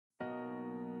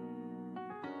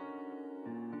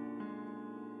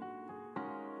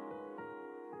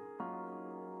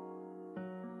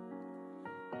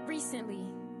Recently,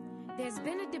 there's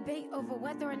been a debate over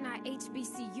whether or not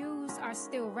HBCUs are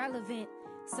still relevant,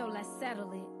 so let's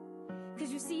settle it.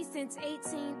 Because you see, since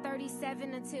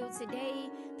 1837 until today,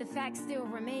 the fact still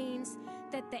remains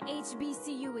that the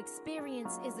HBCU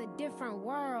experience is a different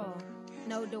world.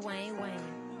 No Dwayne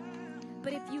Wayne.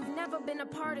 But if you've never been a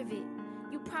part of it,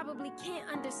 you probably can't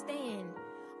understand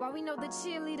why we know the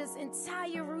cheerleaders'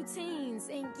 entire routines,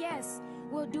 and yes,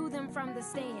 we'll do them from the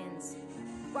stands.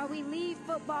 Why we leave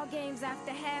football games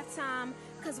after halftime,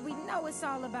 cause we know it's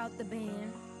all about the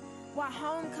band. Why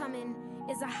homecoming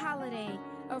is a holiday,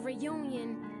 a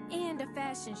reunion, and a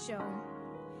fashion show.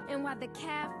 And why the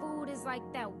calf food is like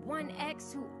that one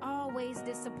ex who always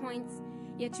disappoints,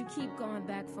 yet you keep going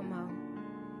back for more.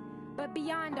 But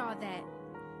beyond all that,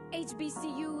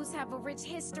 HBCUs have a rich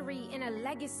history and a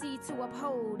legacy to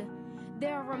uphold.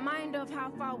 They're a reminder of how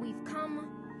far we've come,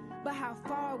 but how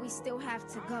far we still have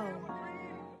to go.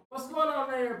 What's going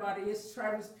on, everybody? It's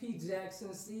Travis P.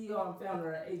 Jackson, CEO and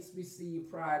founder of HBCU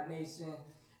Pride Nation.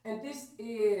 And this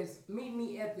is Meet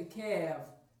Me at the Cave,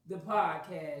 the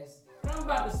podcast. I'm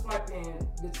about to swipe in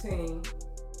the team.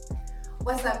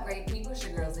 What's up, great people? It's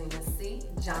your girl Zena C.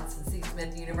 Johnson C.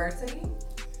 Smith University.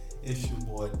 It's your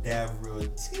boy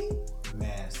Davril T.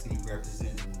 Mass C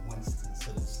representing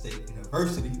Winston-Salem State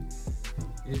University.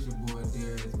 It's your boy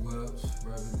Darius Welch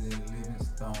representing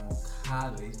Livingstone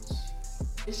College.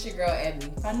 It's your girl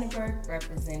Ebony Funderburg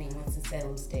representing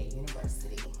Winston-Salem State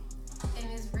University. And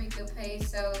it's Rika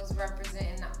Pesos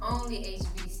representing the only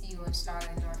HBCU in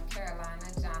Charlotte, North Carolina,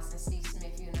 Johnson C.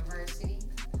 Smith University.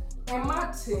 And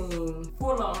my team,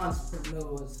 full of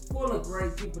entrepreneurs, full of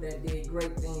great people that did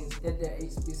great things at their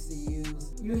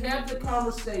HBCUs. You have the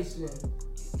conversation,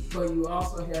 but you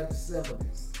also have the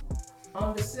syllabus.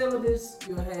 On the syllabus,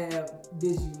 you have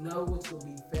Did You Know, which will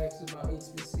be facts about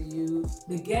HBCUs,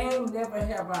 The Game Never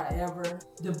Have I Ever,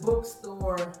 The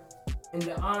Bookstore, and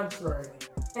The Entree.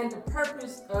 And the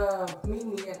purpose of Meet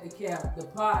Me at the Cap, the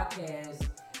podcast,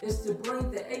 is to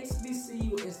bring the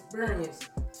HBCU experience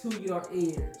to your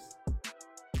ears.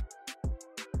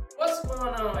 What's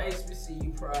going on,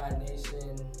 HBCU Pride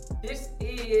Nation? This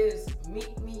is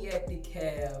Meet Me at the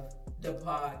Cave, the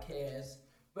podcast,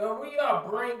 where we are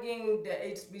bringing the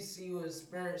HBCU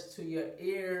experience to your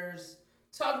ears,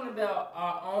 talking about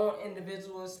our own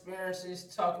individual experiences,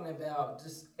 talking about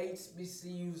just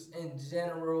HBCUs in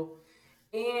general.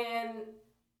 And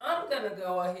I'm going to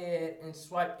go ahead and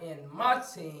swipe in my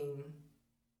team.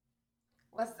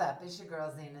 What's up? It's your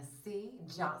girl Zena C.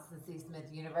 Johnson C.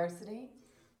 Smith University.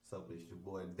 So it's your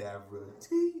boy Davril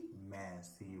T.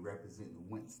 Mass C representing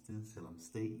Winston-Salem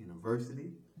State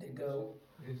University. They go.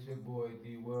 It's your boy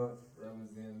D. Welch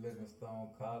representing Livingstone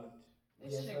College.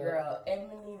 It's your girl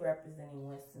Ebony representing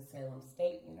Winston-Salem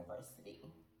State University.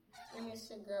 And it's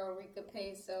your girl Rika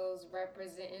Pesos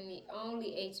representing the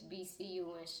only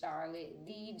HBCU in Charlotte,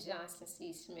 the Johnson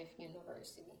C. Smith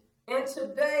University. And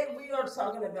today we are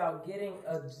talking about getting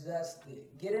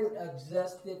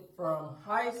adjusted from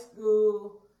high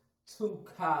school to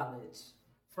college,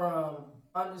 from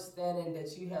understanding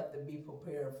that you have to be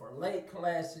prepared for late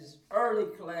classes, early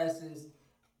classes,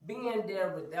 being there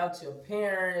without your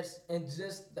parents, and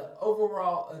just the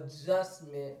overall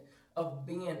adjustment of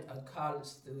being a college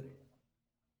student.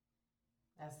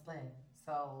 That's lit.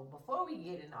 So before we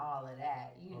get into all of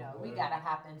that, we gotta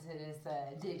hop into this.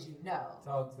 Did you know?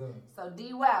 Talk to me. So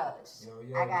D. Welch,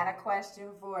 Yo. I got a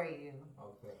question for you.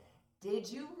 Okay. Did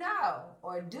you know,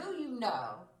 or do you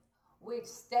know, which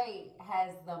state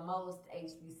has the most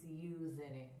HBCUs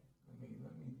in it?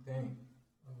 Let me think.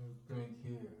 Let me think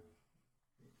here.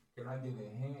 Can I get a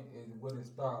hint? What it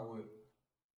start with?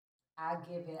 I'll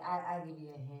give you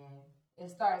a hint. It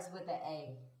starts with an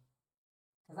A.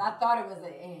 Because I thought it was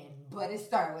an N, but it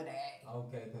started with an A.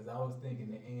 Okay, because I was thinking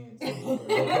the N too.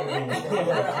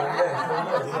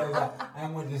 I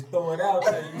ain't going to just throw it out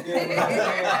there. You get what I'm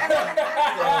saying?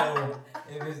 So,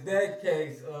 if it's that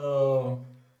case,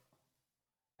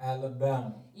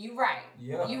 Alabama. You right.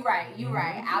 Yeah. You right.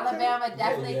 Mm-hmm. Alabama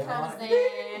definitely comes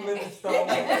in. Livingstone.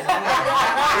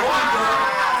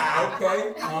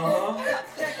 Okay.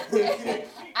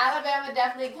 Alabama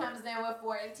definitely comes in with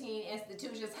 14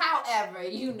 institutions. However,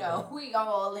 we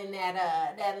all in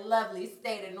that lovely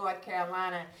state of North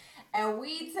Carolina, and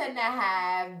we tend to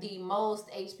have the most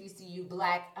HBCU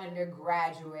Black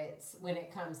undergraduates when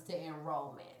it comes to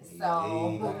enrollment.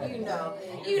 So you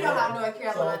know how North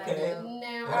Carolina do.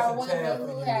 Now I wonder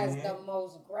who has the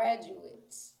most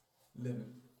graduates.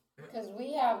 Because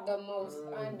we have the most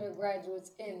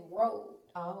undergraduates enrolled.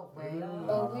 Oh, wait.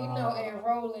 But we know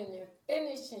enrolling and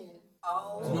finishing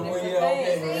Oh,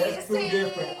 that's two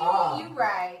different. You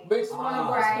right. Which one of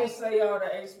us Right. can say all the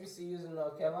HBCUs in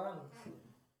North Carolina?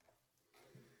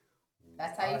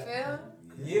 That's how you feel?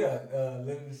 Yeah,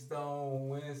 Livingstone,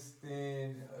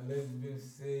 Winston, Elizabeth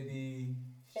City,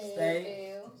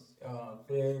 State.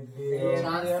 Fayetteville,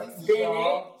 Johnson,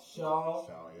 Shaw.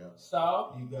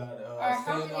 So, You got Or how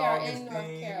St. many are in Augustine.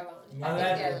 North Carolina?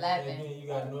 I think 11. And then you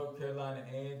got North Carolina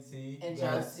A&T. And you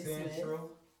got Johnson Smith.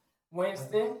 Central.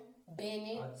 Winston,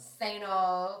 Bennett. St.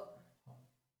 Aug.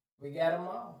 we got them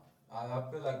all. I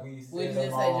feel like we We said just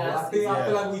them say all. Johnson I feel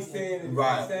Smith. like we said it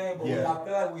Right. the same, but Yeah. I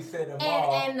feel like we said them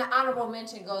all. And the honorable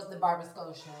mention goes to Barbara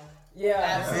Scotia.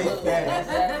 Yeah. Absolutely.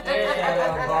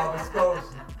 And Barbara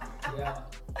Scotia. Yeah.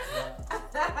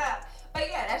 But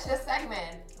yeah, that's your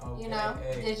segment. Okay, You know?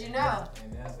 hey, Did you know?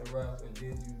 And that's a wrap for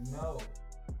Did You Know?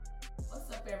 What's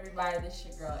up, everybody? This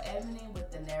your girl Ebony with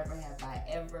the Never Have I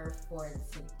Ever for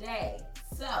today.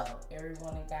 So,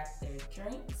 everyone got their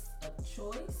drinks of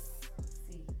choice.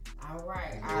 See, all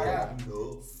right. Yeah, you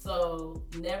know. So,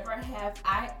 never have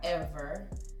I ever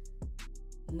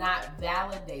not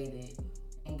validated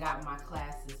and got my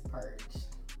classes purged.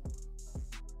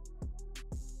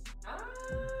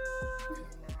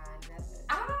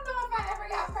 I don't know if I ever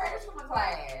got purged from a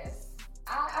class.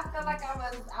 I feel like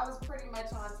I was pretty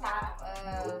much on top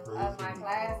of my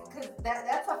class because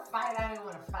that's a fight I didn't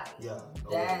want to fight. Yeah.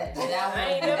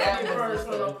 I ain't never that been was first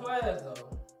from no class though.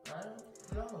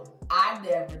 I don't know. I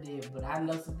never did, but I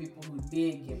know some people who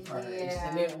did get purged, Yeah.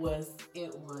 and it was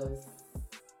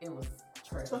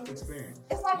treacherous. Tough experience.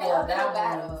 It's like Yeah, an that uphill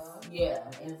battle. was, yeah,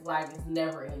 it's like it's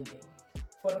never ending.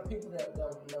 For the people that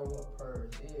don't know what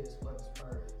purge is, what is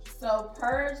purge? So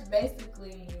purge,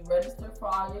 basically you register for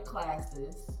all your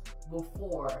classes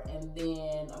before, and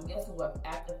then I'm guessing what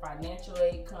after financial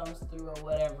aid comes through or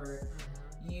whatever,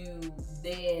 you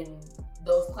then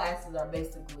those classes are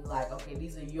basically like, okay,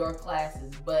 these are your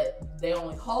classes, but they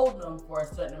only hold them for a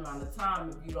certain amount of time.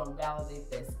 If you don't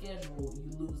validate that schedule,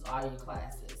 you lose all your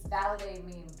classes. Validate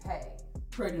means pay.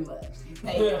 Pretty much, you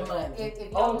pay your money.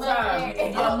 If On your time. money,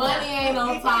 If your money ain't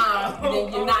on time,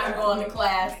 then you're not going to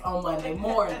class on Monday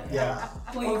morning. Yeah.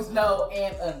 Please know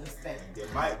and understand. They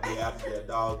might be after that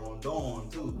doggone dawn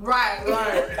too. right,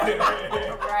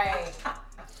 right.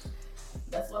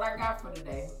 That's what I got for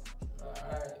today.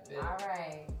 All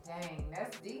right, dang,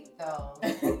 that's deep though.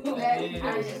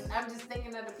 is. I'm just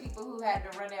thinking of the people who had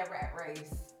to run that rat race.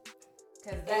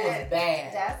 Cause It was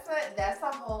bad. That's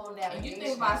a whole And navigation. you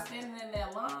think about standing in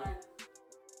that line,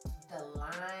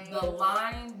 the the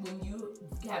line when you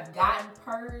have gotten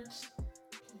purged,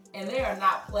 and they are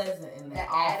not pleasant in that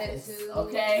The office. attitude.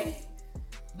 Okay?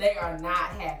 They are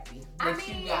not happy I that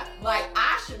you mean- got. Like,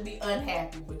 I should be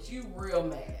unhappy, but you real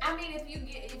mad. I mean, if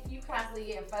you constantly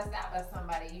get fussed out by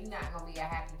somebody, you're not gonna be a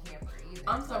happy camper either.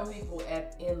 I'm talking people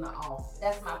in the office.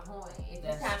 That's my point. If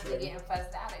That's you constantly true. getting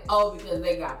fussed out, Oh, because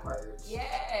they got purged. yeah.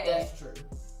 That's true.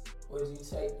 Would you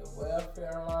take the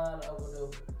welfare line over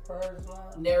the purge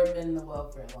line? Never been in the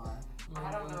welfare line.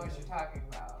 I don't know what you're talking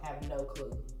about. Have no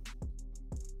clue.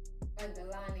 Like the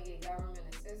line to get government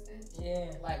assistance.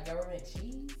 Yeah, Like government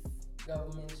cheese?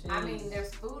 government cheese. I mean,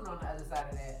 there's food on the other side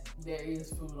of that. There is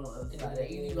food on the other side.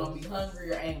 It You're is. gonna be hungry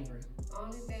or angry.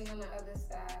 Only thing on the other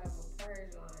side of a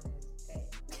purge line is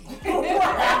pay.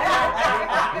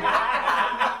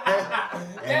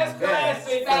 That's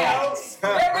classic. Facts.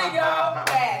 There we go.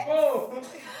 Facts. Boom.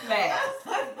 Facts.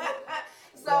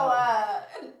 So,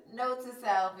 note to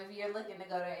self: if you're looking to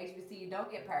go to HBCU,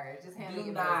 don't get purged. Just handle Do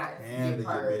your not business. Handle get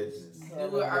your purged. business.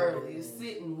 Do it early.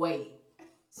 Sit and wait.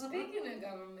 Speaking of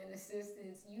government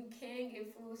assistance, you can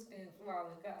get food stamps while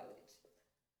in college.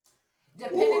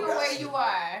 Depending Ooh, on where that's- you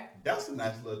are, That's a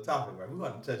nice little topic, right? We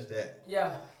want to touch that.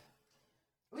 Yeah.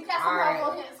 we got some All right.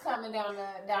 helpful hints coming down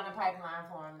the pipeline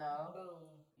for him, though.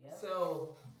 Yep.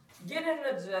 So, getting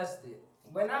adjusted.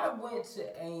 When I went to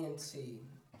A&T,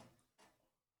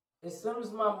 as soon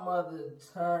as my mother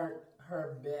turned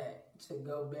her back to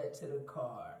go back to the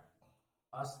car,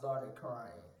 I started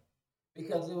crying.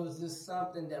 Because it was just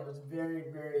something that was very,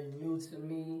 very new to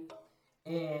me.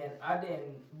 And I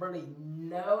didn't really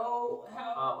know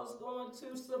how I was going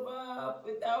to survive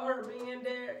without her being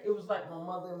there. It was like my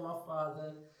mother and my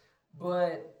father.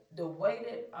 But the way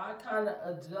that I kind of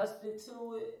adjusted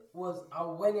to it was I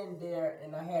went in there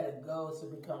and I had a goal to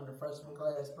become the freshman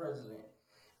class president.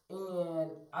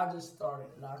 And I just started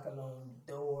knocking on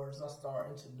doors. I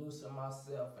started introducing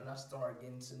myself and I started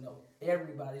getting to know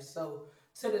everybody. So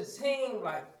to the team,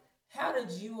 like, how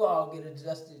did you all get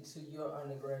adjusted to your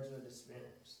undergraduate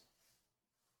experience?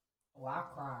 Well, I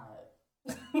cried.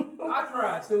 I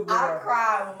cried too, girl. I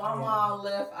cried when my mom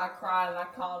left. I cried and I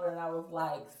called her and I was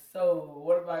like, "So,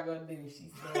 what am I gonna do?" She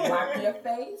said, "Wipe your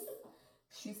face."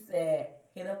 She said,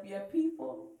 "Hit up your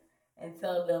people and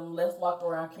tell them let's walk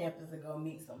around campus and go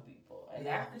meet some people." And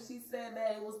after she said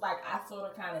that, it was like I sort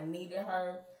of kind of needed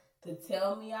her to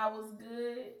tell me I was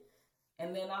good.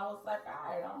 And then I was like,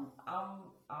 "All right,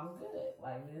 I'm good.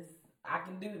 Like this, I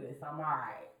can do this. I'm all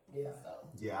right." Yeah. So.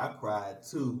 Yeah, I cried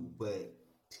too, but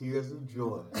tears of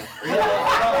joy. She said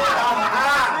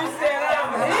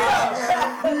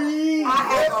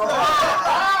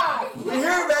We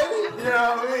here, baby. You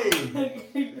know what I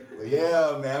mean? But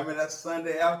yeah, man. I mean, that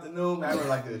Sunday afternoon, man. I remember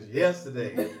like it was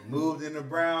yesterday. Moved into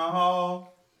Brown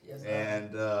Hall. Yes,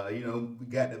 And, we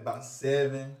got to about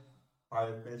 7.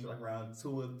 Probably finished like around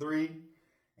 2 or 3.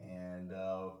 And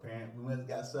parents, we went and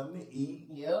got something to eat.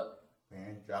 Yep.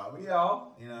 Parents dropped me off.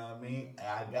 You know what I mean? And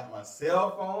I got my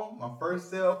cell phone, my first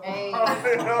cell phone. Hey. You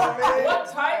know what I mean? What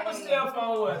type of cell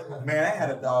phone was it? Man, I had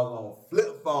a doggone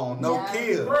flip phone,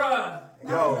 Nokia. Bruh.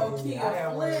 Yo,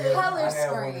 Color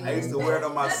screen. I used to wear it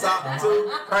on my sock too.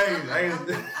 Crazy. I used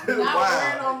to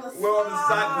wear it on the wear on the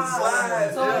sock to slide.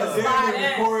 So Yeah. it's Then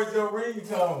Yes. you record your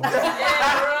ringtone.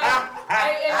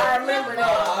 I remember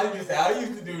that. I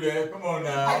used to do that. Come on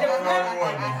now.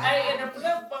 Hey, and the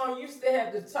flip phone used to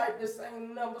have to type the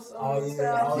same numbers on the Oh,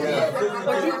 side. yeah.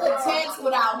 But you could text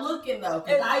without looking though,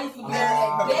 because I used to be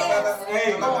at desk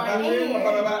Hey, going in.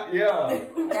 Yeah.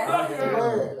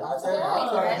 That's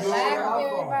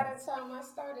Blackberry by the time I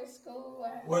started school.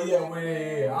 Well,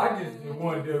 yeah. I just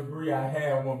wanted to agree I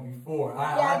had one before. Yeah,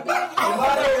 I did. In my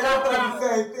head, I thought the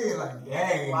same thing. Like,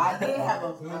 dang. Well, I did have a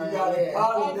When you got in I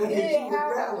college, they hit did you with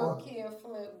have that a one. Nokia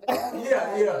flip. But that was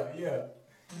Yeah.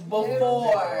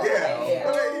 before. Yeah.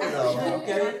 You know.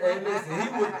 Okay, hey, listen,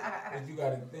 but you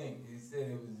gotta think, he said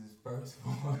it was his first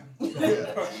one.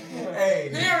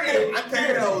 Hey, I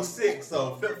came in 06,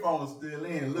 so flip phone was still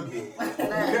in a little bit.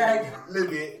 exactly. Little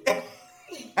bit.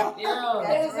 Yeah.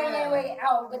 They was on their way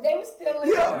out, but they was still in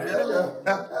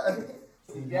Yeah.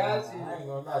 See, Got you. I ain't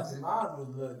gonna lie, see, mine was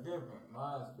a little different.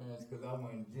 My experience, because I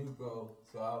went to JUCO,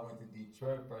 so I went to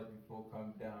Detroit first before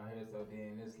coming down here, so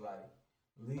then it's like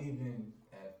leaving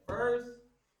at first.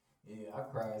 Yeah, I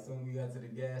cried as soon as we got to the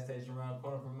gas station around the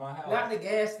corner from my house. Not the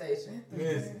gas station.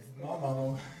 Listen,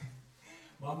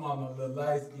 my mama a little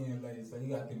light skinned lady, so you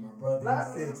got to think my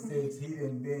brother, he's 6'6", he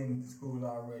done been to school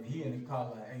already. He in the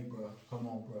car like, "Hey bro, come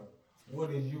on bro.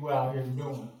 What is you out here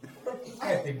doing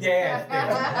at the gas station?"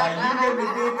 Like, you really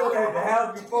did go at the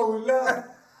house before we left.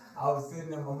 I was sitting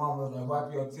there, my mama was like,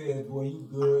 "Wipe your tears, boy, you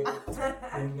good."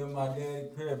 And then my daddy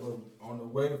crib, but on the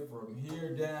way from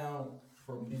here down,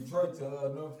 from Detroit to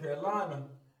North Carolina,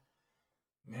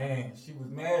 man, she was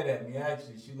mad at me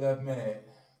actually. She left mad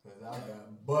because I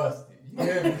got busted. You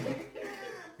hear me?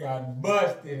 Got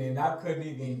busted and I couldn't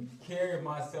even carry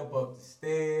myself up the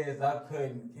stairs. I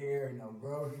couldn't carry no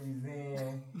groceries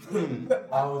in.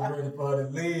 I was ready for her to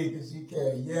leave because she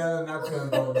kept yelling. I couldn't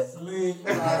go to sleep.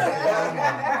 I said, "Oh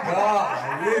my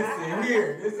God, listen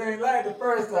here. This ain't like the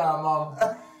first time,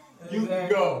 Mama. You can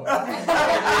go."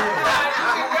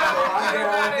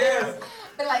 I guess.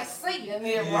 But like, see you.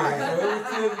 Yeah, so it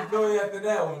was tears of joy after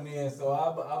that one then. So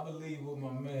I believe what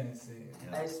my man said.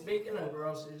 Hey, speaking of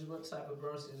groceries, what type of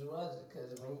groceries was it?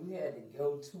 Because when you had to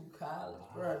go to college,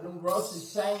 bro, them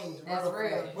groceries changed. That's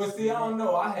real. Well, see, I don't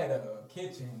know. I had a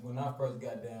kitchen when I first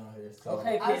got down here. So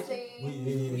Okay, I kitchen.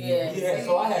 see. Yeah.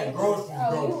 So I had groceries.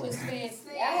 Oh, you was fancy.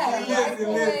 I had a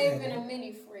Listen. microwave and a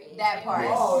mini fridge. That part.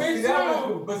 Oh, Me see, that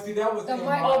too. was, but see, that was The in mic-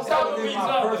 my, Oh, that was in me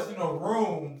my too. personal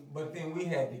room. But then we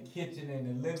had the kitchen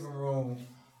and the living room,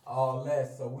 all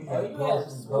that. So we Oh, had you had a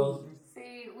groceries. suite.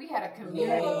 See, we had a Yeah,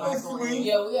 community.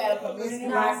 yeah, we had a community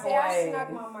No, see, I microwave. snuck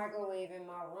my microwave in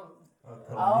my room. A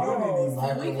Oh, community see, we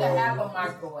microwave. could have a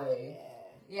microwave.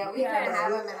 Yeah, we couldn't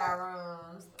have them in our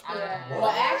rooms. Yeah. Well,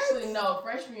 actually, no.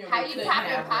 Freshman year, How we you couldn't popping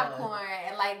have popcorn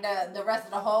and like the rest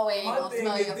of the hallway ain't My gonna thing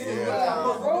smell is your this, food. what Yeah. I'm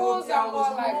supposed to do Rules if I are was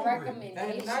more like hungry?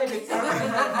 recommendations. At night, it's time to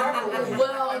have a microwave.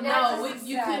 Well, And no, that's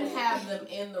you just couldn't sad. have them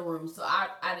in the room, so I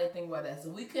didn't think about that. So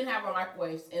we couldn't have our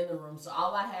microwaves in the room. So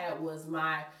all I had was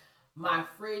my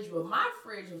fridge. But my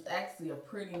fridge was actually a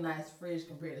pretty nice fridge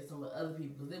compared to some of the other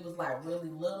people's. It was like really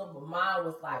little, but mine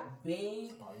was like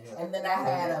big, Oh, yeah. and then I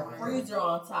had a freezer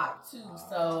on top too.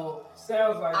 So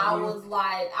Sounds like I you. was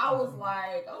like,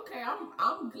 okay,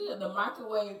 I'm good. The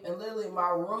microwave, and literally my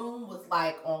room was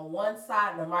like on one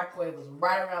side, and the microwave was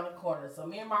right around the corner. So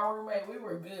me and my roommate, we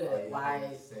were good. Like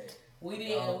we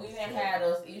didn't have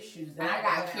those issues, and I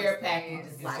got care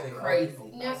packages like crazy.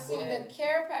 Now, see, the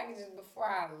care packages before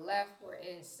I left were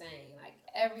insane. Like,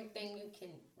 everything you can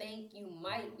think you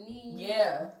might need.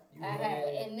 Yeah.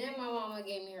 And then my mama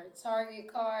gave me her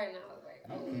Target card, and I was like,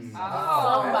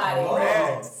 somebody.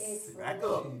 It's Back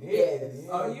up. Yes.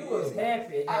 Oh, you was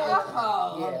happy.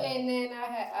 And then I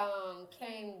had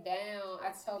came down.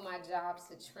 I told my jobs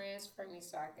to transfer me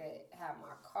so I could have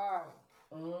my car.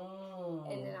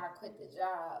 And then I quit the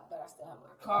job, but I still have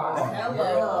my car.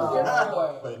 Hello.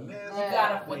 You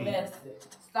gotta finesse it.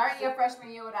 Starting your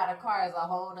freshman year without a car is a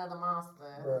whole nother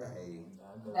monster. Hey.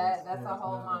 That's a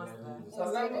whole monster. So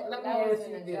let me ask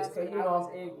you this, because you know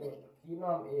I'm ignorant. You know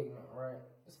I'm ignorant, right?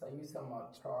 So you talking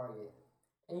about Target.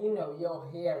 And you know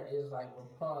your hair is like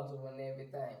Rapunzel and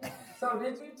everything. So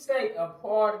did you take a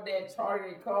part of that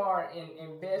Target card and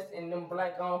invest in them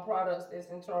black-owned products that's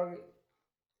in Target?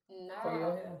 For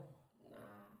your hair?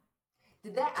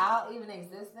 Did that aisle even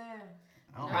exist then?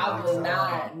 Probably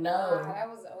not. No. That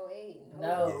was 08.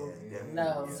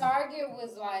 No. Target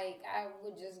was like, I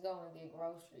would just go and get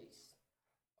groceries.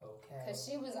 Okay. Because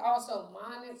she was also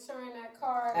monitoring that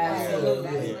card.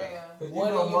 Absolutely.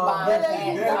 What are you What are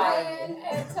you buying? buying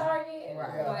at Target?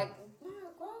 Right. Like,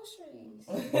 groceries.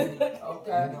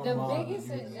 Okay. The biggest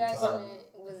adjustment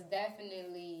was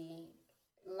definitely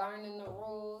learning the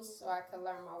rules so I could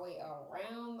learn my way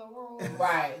around the rules.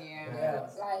 Right. Yeah.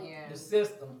 Like, The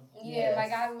system. yeah,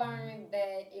 like I learned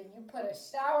that if you put a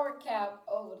shower cap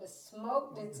over the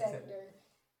smoke detector,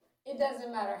 it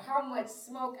doesn't matter how much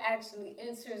smoke actually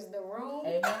enters the room.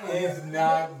 It's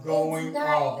not going It's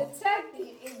not off.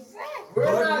 detected. Exactly.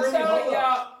 We're not telling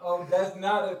y'all. Oh, that's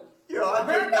not a. Yo, I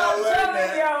We're did not not learn telling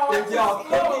that. y'all. If y'all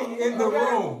cooking in the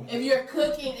room. If you're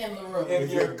cooking in the room.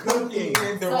 If you're cooking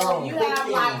in the So room. you have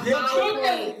like Get hot your-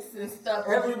 plates and stuff.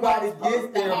 that you're Everybody not supposed get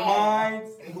to their have. minds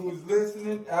who's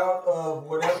listening out of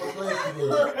whatever place it is.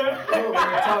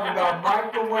 We're talking about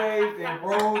microwaves and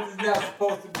rooms. It's not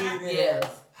supposed to be there. Yes.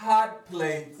 Hot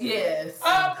plates. Yes.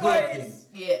 Hot Cooking. plates.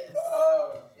 Yes.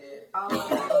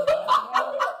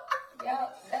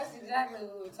 Yep, that's exactly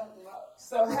what we were talking about.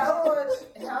 So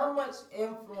how much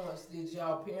influence did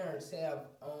y'all parents have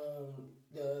on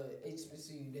the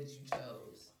HBCU that you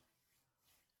chose?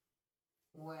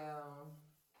 Well,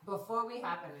 before we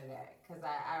hop into that, because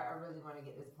I really want to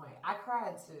get this point, I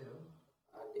cried too.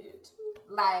 I did too.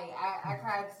 Like, I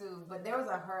cried too, but there was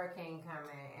a hurricane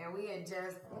coming, and we had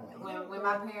just, when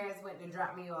my parents went to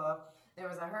drop me off, there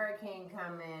was a hurricane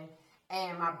coming,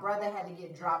 and my brother had to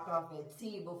get dropped off at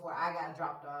T before I got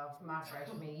dropped off my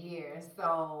freshman year.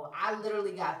 So I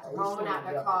literally got thrown out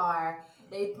the car.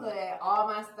 They put all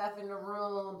my stuff in the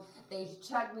room. They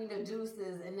chucked me to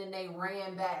Deuces, and then they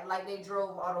ran back. Like, they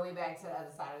drove all the way back to the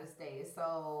other side of the state.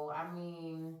 So, I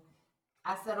mean,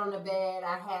 I sat on the bed.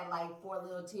 I had like 4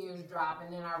 little tears drop,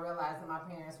 and then I realized that my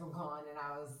parents were gone, and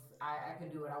I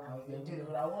could do what I wanted to do.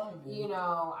 What I want to do. You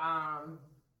know,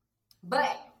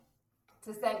 but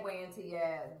to segue into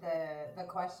the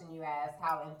question you asked,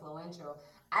 how influential,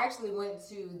 I actually went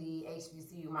to the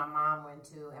HBCU my mom went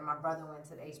to, and my brother went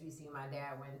to the HBCU my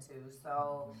dad went to.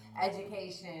 So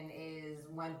education is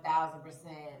 1,000%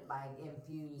 like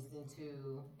infused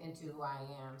into who I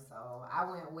am. So I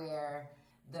went where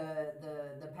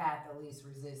the path of least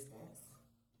resistance.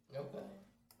 Okay.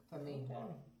 For me.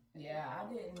 Yeah,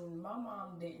 my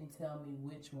mom didn't tell me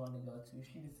which one to go to.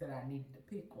 She just said I needed to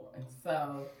pick one.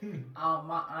 So,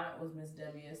 my aunt was Miss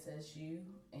WSSU,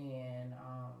 and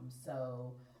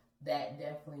so that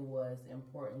definitely was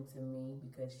important to me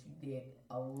because she did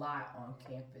a lot on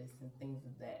campus and things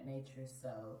of that nature.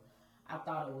 So, I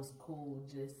thought it was cool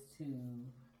just to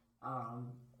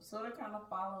sort of kind of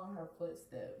follow in her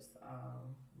footsteps.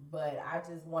 But I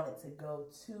just wanted to go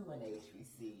to an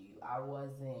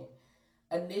HBCU.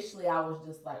 Initially, I was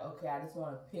just like, okay, I just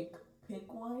want to pick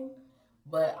one,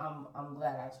 but I'm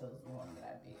glad I chose the one that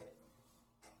I did.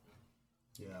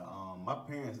 Yeah, my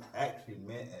parents actually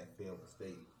met at Fayetteville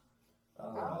State.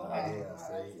 Okay. Yeah,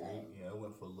 so I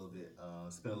went for a little bit,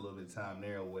 spent a little bit of time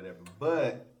there or whatever.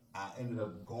 But I ended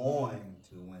up going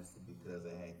to Winston because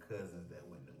I had cousins that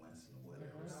went to Winston or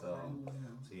whatever. So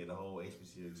yeah, the whole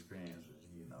HBCU experience was,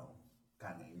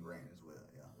 kind of ingrained as well.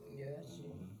 Yeah. Yeah.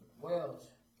 Welch.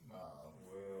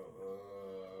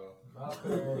 My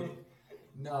parents,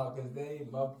 no, because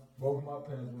both my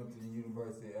parents went to the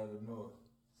University of Illinois.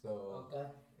 So Okay.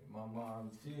 my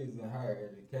mom, she is in higher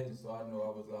education, so I know I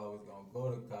was always gonna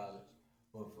go to college.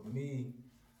 But for me,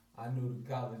 I knew the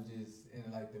colleges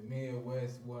in like the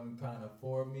Midwest wasn't kind of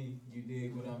for me. You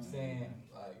dig what I'm saying?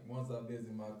 Like once I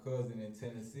visited my cousin in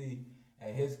Tennessee,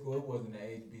 at his school it wasn't an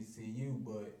HBCU,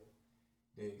 but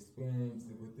the experience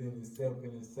within itself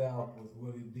in the South was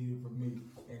what it did for me.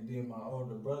 And then my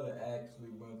older brother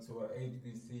actually went to an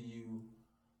HBCU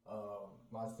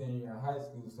my senior year in high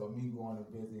school, so me going to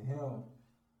visit him,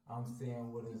 I'm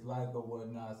seeing what it's like or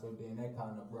whatnot, so then that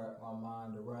kind of wrapped my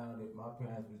mind around it. My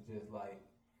parents was just like,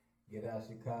 get out of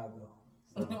Chicago.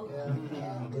 So,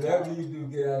 whatever you do,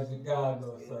 get out of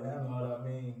Chicago, so you know what I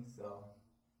mean? So,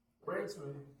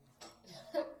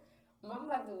 my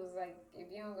mother was like,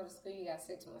 if you don't go to school, you got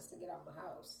 6 months to get out of my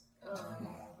house.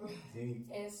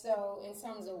 And so, in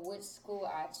terms of which school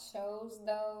I chose,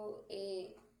 though,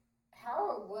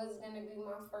 Howard was going to be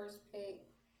my first pick,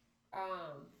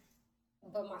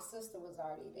 but my sister was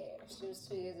already there. She was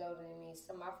 2 years older than me,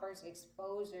 so my first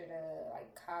exposure to,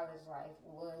 like, college life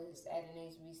was at an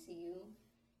HBCU.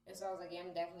 And so I was like, yeah,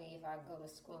 I'm definitely, if I go to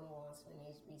school, I'm going to an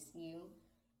HBCU.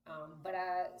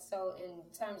 So in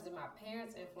terms of my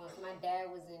parents' influence, my dad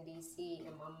was in D.C.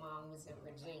 and my mom was in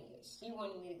Virginia. She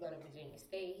wanted me to go to Virginia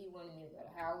State. He wanted me to go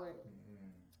to Howard.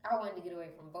 I wanted to get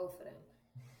away from both of them.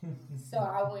 So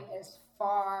I went as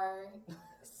far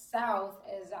south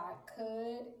as I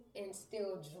could and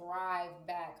still drive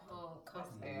back home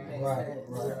comfortably. Right.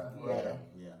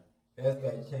 Yeah. That's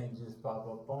that you can't just pop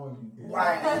up on you.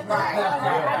 Right. You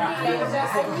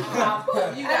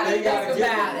gotta think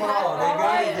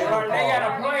about it. They got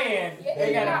a plan.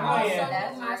 They got a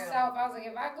plan. Also myself, I was like,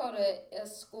 if I go to a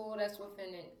school that's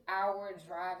within an hour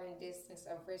driving distance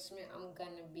of Richmond, I'm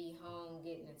gonna be home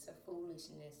getting into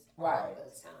foolishness all the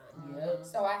time. Yep.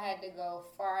 So I had to go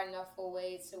far enough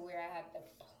away to where I had to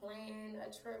plan a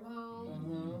trip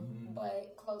home,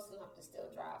 but close enough to still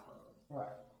drive home.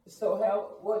 Right. So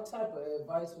what type of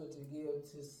advice would you give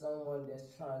to someone that's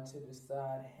trying to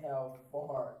decide how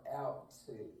far out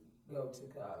to go to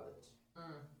college?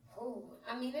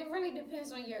 I mean, it really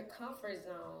depends on your comfort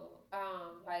zone.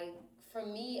 Like for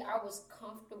me, I was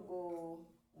comfortable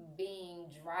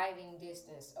being driving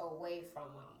distance away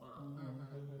from my mom.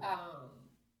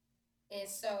 And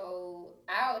so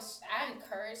I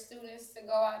encourage students to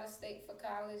go out of state for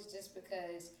college just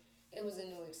because it was a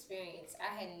new experience.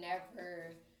 I had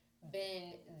never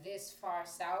been this far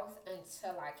south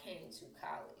until I came to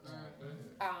college.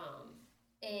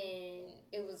 And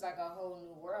it was like a whole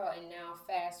new world. And now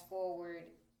fast forward,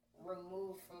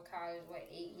 removed from college,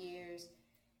 8 years.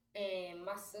 And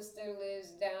my sister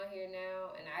lives down here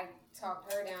now, and I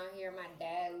talked her down here. My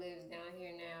dad lives down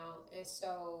here now. And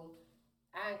so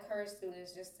I encourage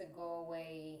students just to go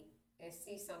away and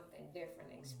see something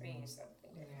different, experience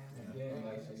something different. Yeah,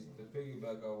 like to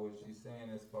piggyback on what she's saying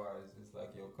as far as it's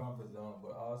like your comfort zone,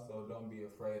 but also don't be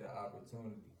afraid of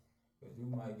opportunity. Because you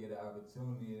might get an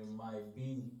opportunity that might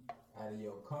be out of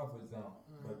your comfort zone,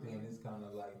 but then it's kind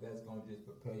of like that's going to just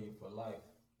prepare you for life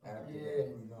after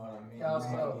that. You know what I mean?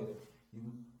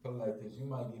 You feel like this, you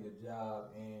might get a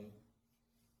job in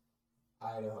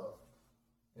Idaho.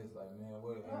 It's like, man,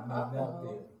 what? I'm not out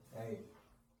there. Hey.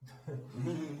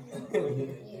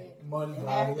 Money money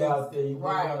out there, you know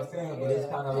what I'm saying? But it's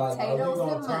kind of like, are you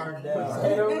gonna turn down?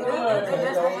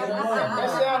 That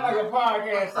sounds like a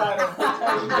podcast title.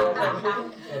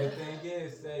 And the thing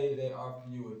is, say they offer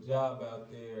you a job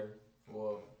out there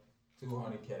for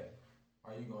 $200K.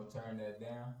 Are you gonna turn that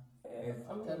down?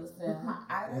 Exactly.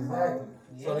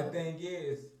 So the thing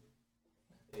is,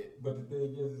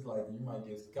 it's like you might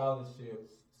get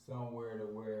scholarships somewhere to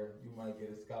where you might get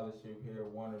a scholarship here,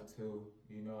 1 or 2,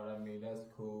 you know what I mean? That's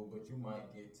cool, but you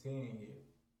might get 10 here.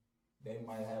 They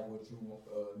might have what you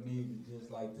need,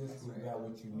 just like this school got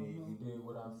what you need. You dig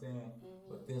what I'm saying?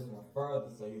 But this one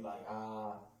further, so you like,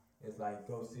 it's like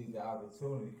go see the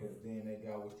opportunity, because then they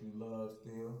got what you love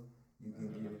still. You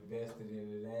can get invested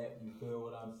into that. You feel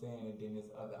what I'm saying? And then there's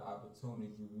other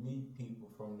opportunities. You meet people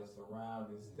from the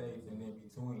surrounding states and in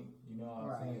between. You know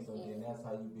what I'm saying? So then that's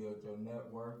how you build your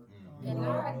network. And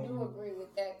I do agree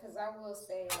with that, because I will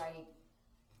say, like,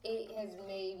 it has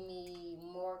made me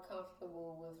more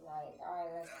comfortable with, like, all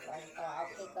right, that's like, I'll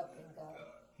pick up and go.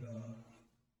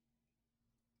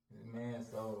 Man,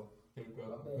 so pick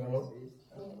up and go.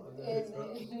 It's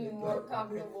made me more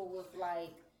comfortable with,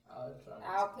 like,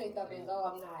 I'll pick up and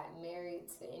go. I'm not married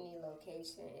to any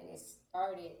location. And it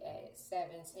started at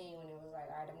 17 when it was like,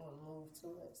 all right, I'm going to move to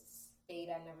a state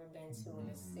I've never been to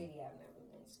and a city I've never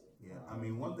been to. Yeah, I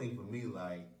mean, one thing for me,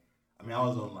 like, I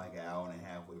was on like an hour and a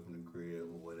half away from the crib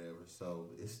or whatever, so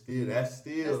that's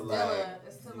still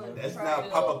that's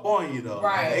not pop up on you though.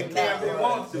 Right. They can't if they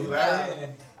want to.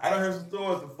 I don't hear some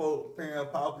stories of folks parents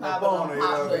popping up on it.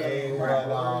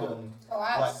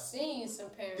 I've seen some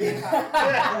parents pop up.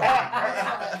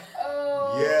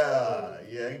 Yeah,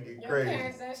 it get your crazy. Your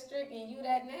parents that strict and you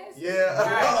that nasty? Yeah.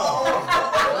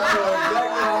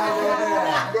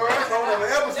 Girl, that's on an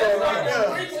episode right there.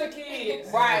 Preacher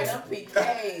kids. Right, them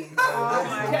PKs.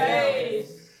 PKs.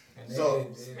 So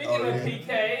Speaking of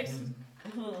PKs.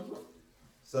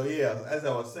 So yeah, as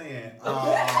I was saying,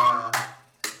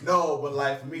 no, but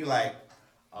like for me, like,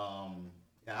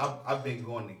 I've been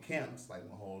going to camps like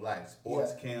my whole life,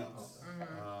 sports camps,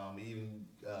 even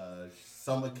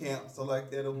summer camps or like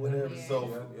that or whatever. Yeah.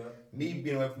 So me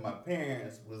being away from my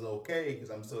parents was okay because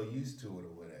I'm so used to it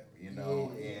or whatever, you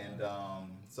know. And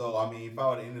so I mean, if I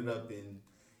would have ended up in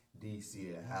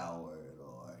DC or Howard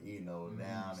or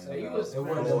down So in you was it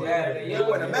wouldn't matter. it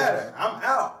wouldn't matter. I'm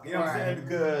out. You know what I'm saying?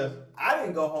 Because I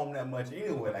didn't go home that much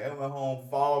anyway. Like I went home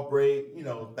fall break,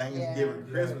 Thanksgiving,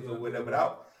 Christmas or whatever.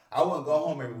 But I wouldn't go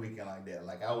home every weekend like that.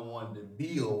 Like I wanted to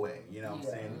be away. You know what I'm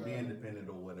saying? To be independent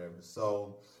or whatever.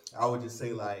 So I would just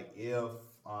say like if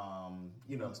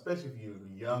especially if you're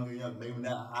young, maybe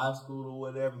not high school or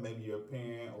whatever, maybe you're a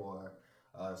parent or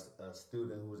a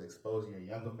student who's exposing a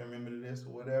younger family member to this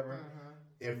or whatever.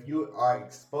 If you are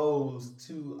exposed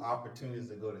to opportunities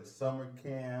to go to summer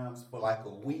camps for like a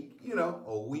week,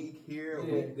 a week here, a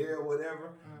week there, or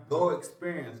whatever, go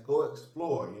experience, go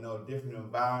explore, different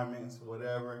environments,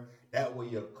 whatever. That way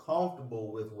you're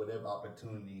comfortable with whatever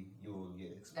opportunity you will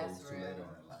get exposed to later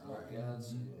on in life.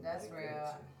 That's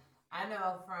real. I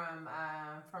know from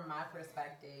my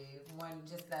perspective,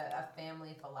 just a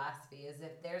family philosophy is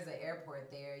if there's an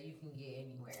airport there, you can get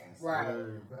anywhere.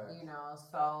 Right.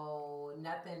 So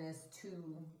nothing is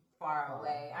too far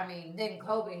away. I mean, then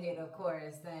COVID hit, of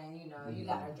course, then, you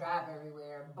got to drive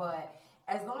everywhere. But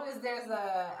as long as there's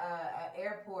a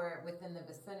airport within the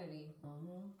vicinity,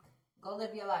 go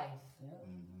live your life.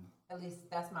 At least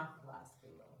that's my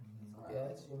philosophy.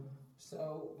 Gotcha.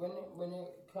 So when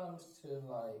it comes to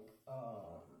like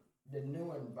the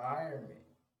new environment,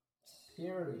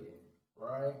 period,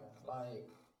 right? Like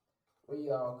we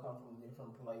all come from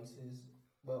different places,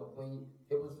 but when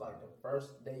it was like the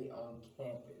first day on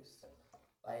campus,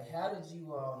 like how did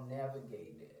you all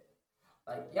navigate that?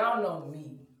 Like y'all know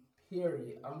me,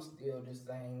 period. I'm still the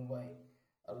same way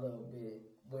a little bit,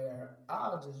 where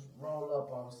I'll just roll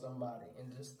up on somebody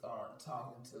and just start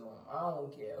talking to them. I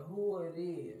don't care who it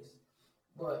is.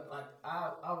 But like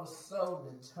I was so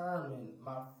determined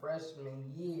my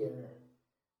freshman year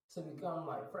to become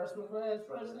like freshman class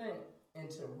president and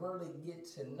to really get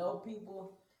to know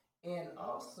people. And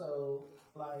also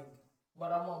like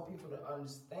what I want people to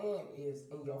understand is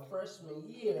in your freshman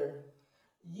year,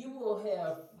 you will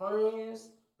have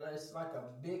friends that's like a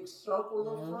big circle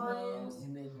of friends.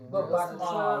 But by the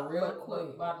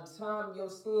time your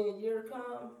senior year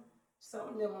comes, some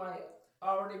of them might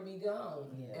already be gone,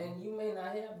 and you may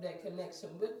not have that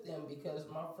connection with them because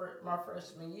my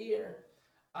freshman year,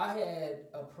 I had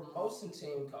a promotion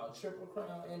team called Triple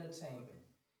Crown Entertainment.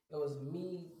 It was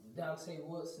me, Dante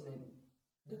Woodson, and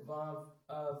Devon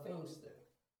Feimster.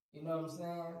 You know what I'm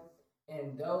saying?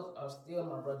 And those are still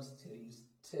my brothers to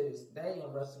this day,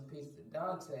 and rest in peace to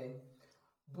Dante.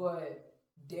 But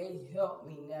they helped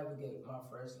me navigate my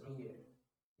freshman year.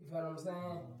 You feel what I'm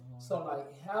saying? So,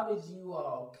 like, how did you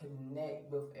all connect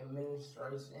with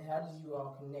administration? How did you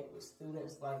all connect with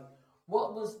students? Like,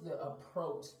 what was the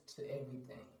approach to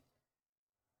everything?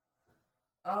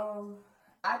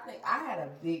 I think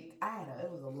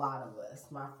it was a lot of us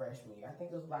my freshman year. I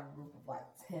think it was like a group of like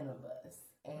 10 of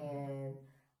us. And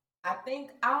I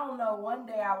don't know, one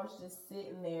day I was just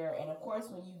sitting there, and of course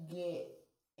when you get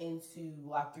into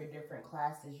like your different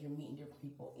classes, you're meeting different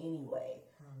people anyway.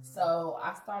 So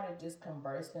I started just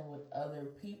conversing with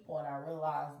other people, and I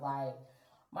realized like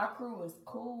my crew is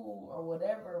cool or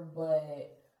whatever,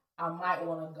 but I might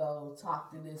want to go talk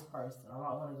to this person. I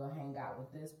might want to go hang out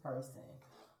with this person.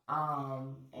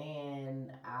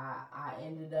 And I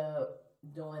ended up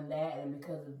doing that, and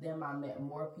because of them, I met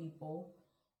more people.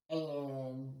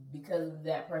 And because of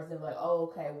that person, like,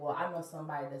 oh, okay, well, I know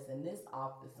somebody that's in this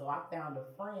office. So I found a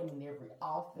friend in every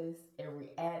office, every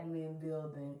admin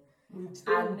building.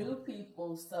 I knew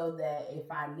people so that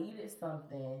if I needed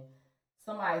something,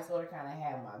 somebody sort of kind of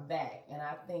had my back. And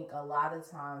I think a lot of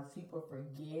times people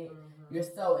forget, you're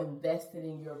so invested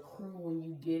in your crew when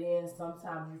you get in,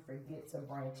 sometimes you forget to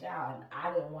branch out. And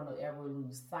I didn't want to ever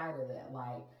lose sight of that.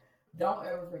 Like, don't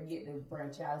ever forget to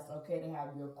branch out. It's okay to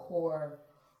have your core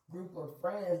group of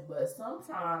friends, but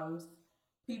sometimes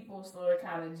people sort of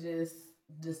kind of just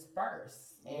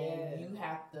disperse, and you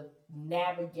have to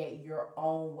navigate your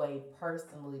own way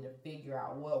personally to figure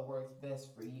out what works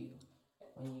best for you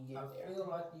when you get there. I feel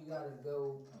like you got to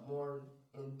go more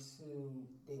into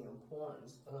the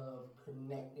importance of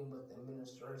connecting with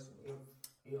administration in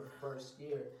your first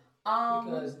year.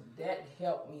 Because that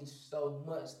helped me so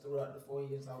much throughout the 4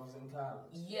 years I was in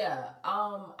college. Yeah.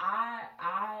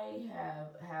 I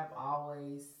have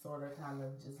always sort of kind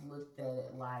of just looked at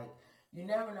it like you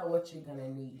never know what you're gonna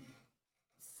need.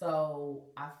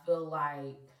 So I feel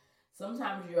like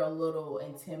sometimes you're a little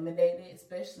intimidated,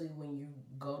 especially when you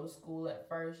go to school at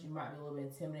first. You might be a little bit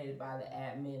intimidated by the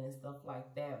admin and stuff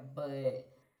like that. But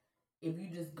if you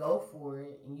just go for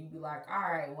it and you be like, all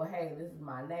right, well, hey, this is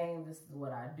my name, this is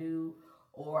what I do,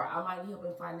 or I might help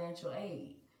in financial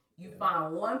aid. You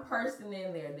find one person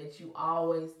in there that you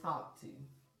always talk to.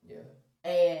 Yeah.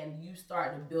 And you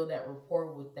start to build that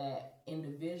rapport with that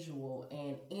individual.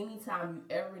 And anytime you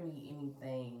ever need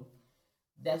anything,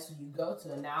 that's who you go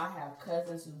to. And now I have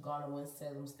cousins who've gone to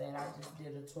Winston-Salem State. I just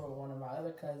did a tour with one of my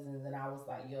other cousins, and I was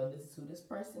like, yo, this is who this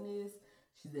person is.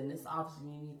 She's in this office. If you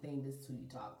need anything, this is who you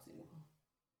talk to.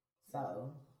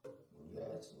 So,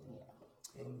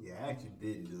 Yeah, I actually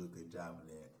didn't do a good job of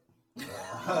that.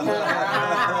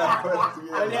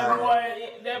 But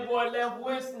that boy left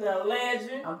Winston a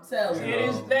legend. I'm telling you. To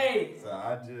this day. So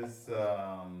I just,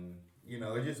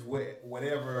 it's just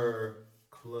whatever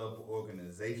club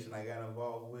organization I got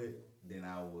involved with, then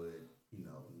I would,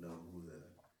 know who the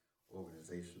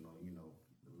organizational,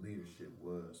 leadership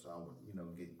was. So I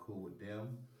would, get cool with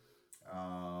them.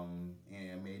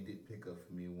 And it did pick up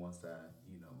for me once I,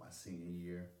 my senior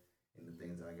year and the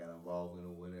things that I got involved in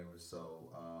or whatever.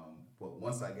 So, but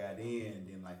once I got in,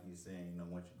 then like you're saying,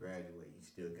 once you graduate, you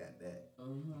still got that,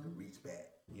 you can reach back,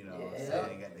 what I'm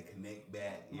saying? Got to connect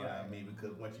back, you know what I mean?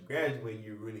 Because once you graduate,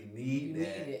 you really need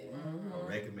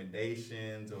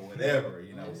recommendations or whatever,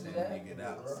 you know what I'm saying, to get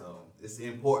out. So it's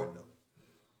important though.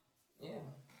 Yeah.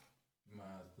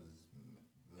 Mine was a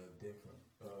little different.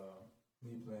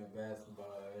 Me playing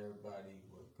basketball, everybody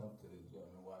would come to the gym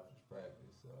and watch us practice.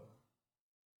 So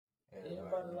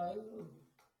everybody like you.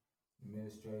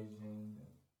 Administration,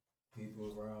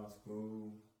 people around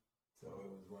school. So it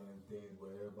was one of the things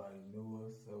where everybody knew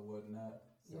us or whatnot.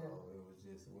 So it was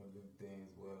just one of them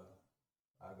things where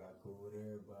I got cool with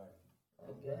everybody.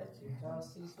 I got you. John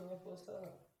C. Smith, what's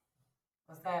up?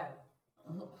 What's that?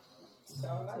 So,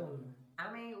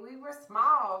 I mean, we were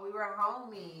small. We were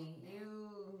homey. You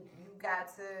got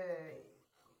to.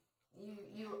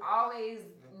 You always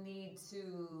need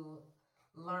to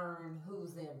learn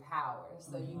who's in power,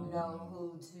 so you know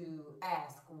who to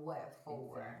ask what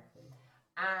for.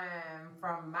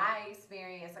 From my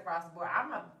experience across the board,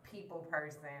 I'm a people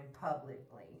person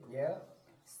publicly. Yeah.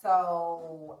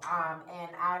 So,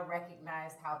 and I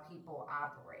recognize how people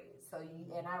operate. So,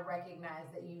 and I recognize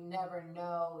that you never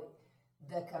know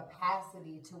the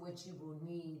capacity to which you will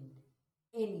need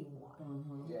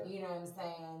anyone. You know what I'm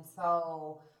saying?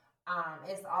 So,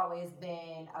 it's always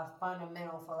been a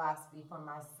fundamental philosophy for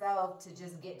myself to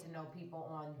just get to know people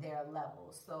on their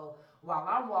level. So while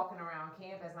I'm walking around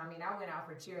campus, I went out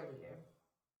for cheerleader.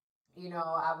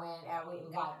 I went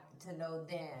and got to know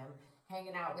them.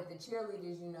 Hanging out with the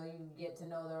cheerleaders, you get to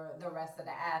know the rest of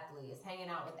the athletes. Hanging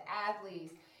out with the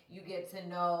athletes, you get to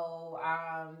know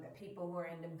people who are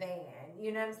in the band.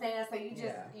 You know what I'm saying? So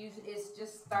it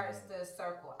just starts to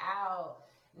circle out.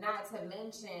 Not to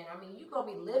mention, you're going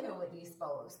to be living with these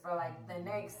folks for like the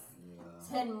next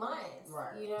 10 months.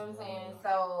 Right. You know what I'm saying?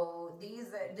 So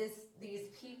these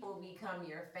people become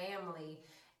your family,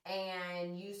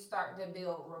 and you start to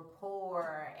build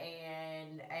rapport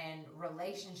and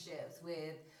relationships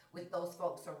with those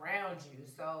folks around you.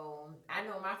 So I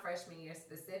know my freshman year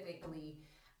specifically,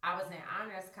 I was in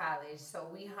honors college, so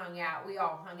we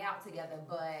all hung out together,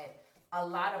 but a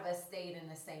lot of us stayed in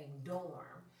the same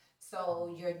dorm.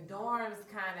 So your dorms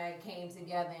kind of came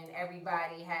together, and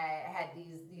everybody had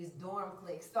these dorm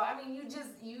cliques. So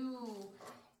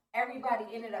everybody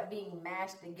ended up being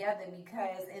mashed together,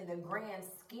 because in the grand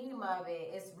scheme of it,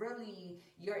 it's really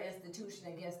your institution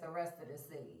against the rest of the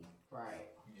city. Right.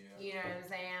 Yeah. You know what I'm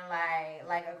saying?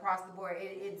 Like across the board,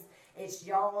 it's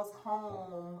y'all's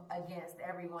home against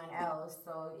everyone else.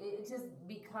 So it just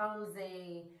becomes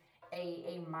a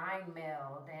mind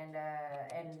meld and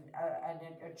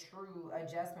a true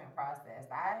adjustment process.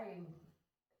 I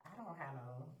don't have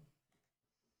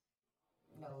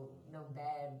no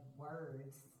bad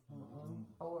words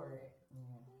for it.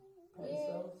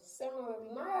 Yeah, similarly,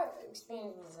 my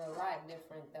experience was a lot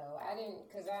different though.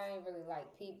 Because I didn't really like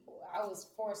people. I was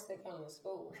forced to come to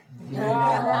school.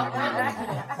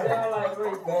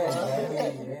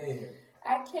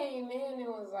 I came in and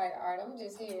was like, all right, I'm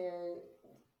just here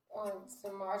on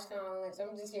some marshmallow lunch.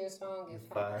 I'm just here so I don't get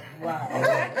fired.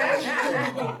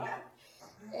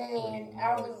 And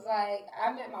I was like,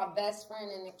 I met my best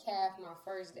friend in the caf my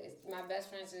first day. My best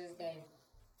friend to this day.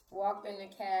 Walked in the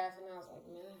caf and I was like,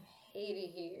 man, I hate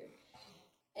it here.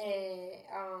 And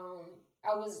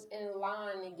I was in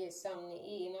line to get something to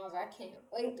eat, and I was like, I can't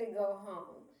wait to go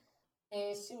home.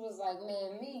 And she was like,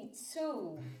 man, me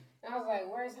too. And I was like,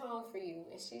 where's home for you?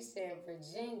 And she said,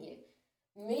 Virginia.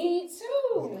 Me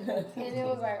too. And it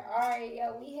was like, all right,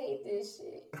 yo, we hate this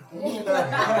shit. We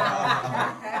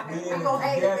gonna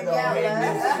hate it together.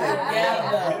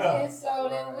 And so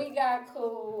then we got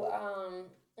cool.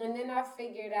 And then I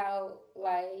figured out,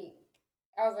 like,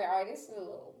 I was like, all right, this is a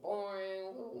little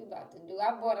boring. What we about to do?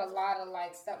 I bought a lot of,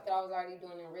 like, stuff that I was already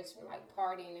doing in Richmond, like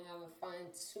partying and having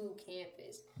fun to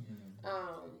campus.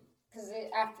 Because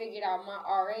I figured out my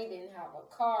RA didn't have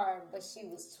a car, but she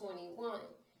was 21.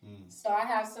 So I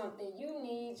have something you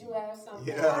need, you have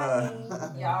something I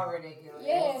need. Y'all ridiculous.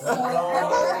 Yeah,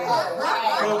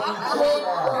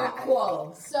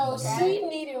 so she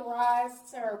needed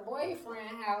rides to her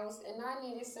boyfriend's house, and I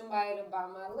needed somebody to buy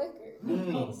my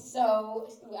liquor. So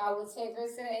I would take her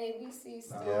to the ABC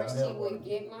store, she would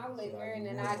get my liquor, and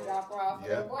then I'd drop her off at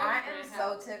her boyfriend's house.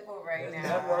 I am so tickled right now.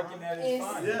 Networking at its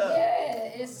finest.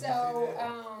 Yeah, and so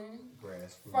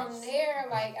from there,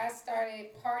 like, I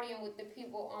started partying with the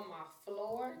people on my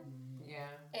floor. Yeah.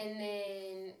 And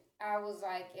then I was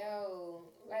like, yo,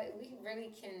 like, we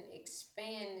really can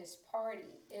expand this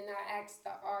party. And I asked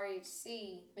the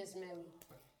RHC, Miss Millie,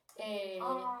 and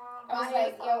I was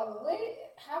like, yo,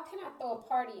 how can I throw a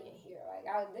party in here?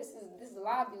 Like, this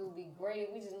lobby would be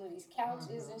great. We just move these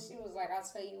couches. And she was like, I'll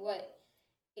tell you what,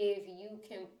 if you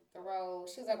can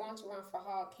she was like, why don't you run for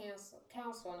hall council? And I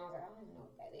was like, I don't even know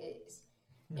what that is.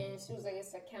 And she was like,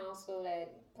 it's a council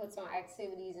that puts on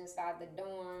activities inside the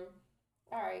dorm.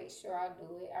 All right, sure, I'll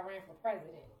do it. I ran for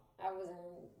president. I wasn't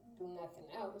going to do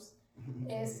nothing else.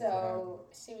 And so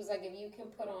she was like, if you can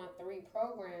put on 3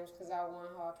 programs, because I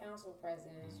won hall council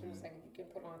president, she was like, if you can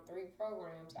put on 3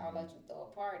 programs, I'll let you throw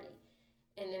a party.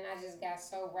 And then I just got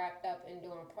so wrapped up in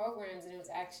doing programs, and it was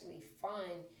actually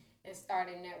fun, and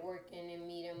started networking and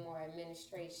meeting more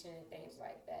administration and things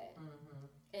like that.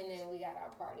 And then we got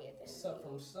our party at the end. So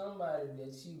from somebody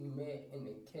that you met in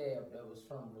the cab that was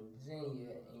from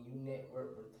Virginia, and you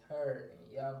networked with her, and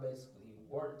y'all basically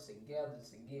worked together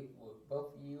to get what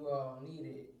both of you all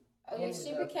needed. Oh yeah,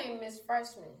 she became Miss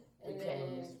Freshman. And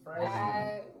then Miss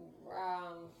Freshman.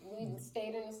 we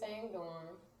stayed in the same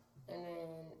dorm, and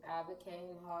then I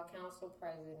became hall council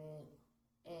president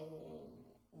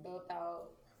and built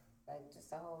out like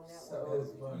just a whole network.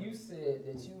 So you said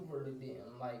that you really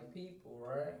didn't like people,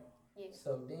 right? Yeah.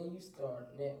 So then you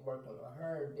start networking with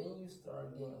her. Then you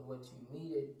start getting what you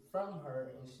needed from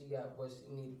her, and she got what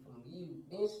she needed from you.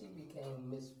 Then she became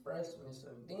Miss Freshman. So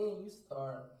then you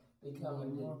start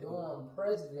becoming the dorm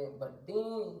president. But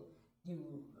then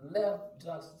you left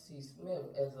Johnson T. Smith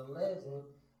as a legend,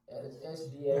 as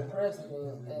SGA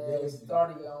president, and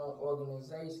started your own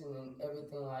organization and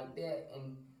everything like that.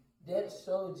 And that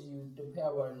showed you the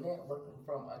power of networking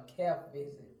from a CAF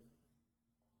visit.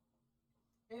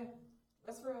 Yeah,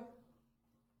 that's real.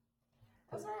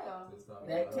 That's real.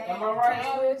 That CAF. Am I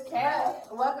right?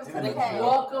 CAF. Welcome to the CAF.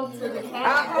 Welcome to the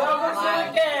CAF. Welcome to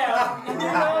the CAF. You know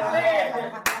what I'm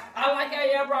saying? I like how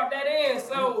y'all brought that in.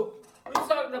 So we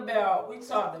talked about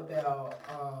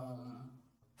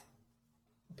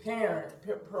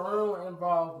parental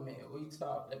involvement. We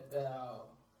talked about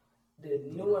the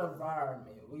new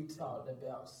environment. We talked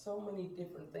about so many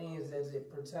different things as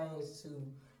it pertains to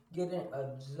getting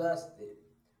adjusted.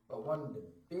 But one of the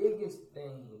biggest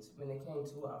things when it came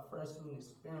to our freshman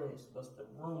experience was the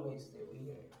roommates that we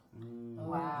had.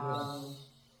 Wow.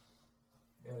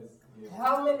 Yes.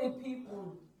 How many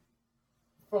people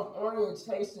from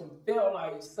orientation felt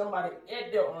like somebody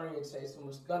at their orientation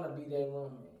was gonna be their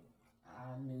roommate?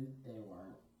 I knew they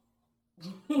weren't.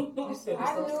 You said I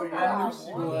it's so knew sweet. I I knew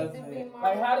she wanted was. to be my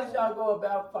Like, how did y'all go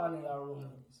about finding y'all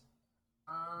roommates?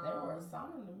 They were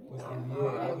assigned to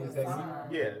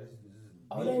me. Yeah.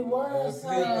 Oh, they were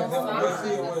assigned.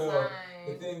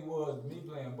 The thing was, me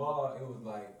playing ball, it was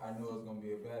like, I knew it was going to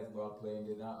be a basketball player, and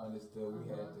then I understood we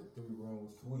had the 3-room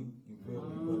suite, you feel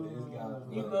me? But this guy was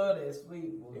You like, love that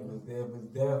sweet boy. it was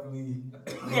definitely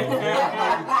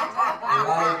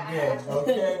like that,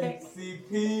 okay?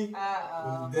 CP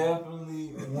was definitely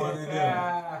one of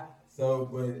them. So,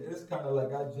 but it's kind of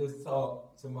like I just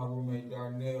talked to my roommate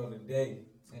Darnell today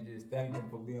and just thanked him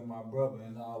for being my brother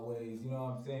in all ways. You know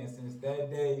what I'm saying? Since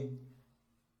that day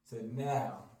to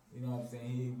now, you know what I'm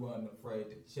saying? He wasn't afraid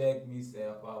to check me, say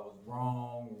if I was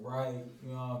wrong, right. You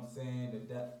know what I'm saying?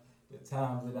 The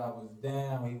times that I was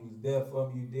down, he was there for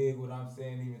me. You dig what I'm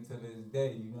saying? Even to this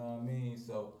day, you know what I mean?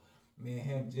 So me and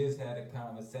him just had a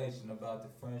conversation about the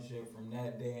friendship from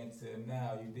that day until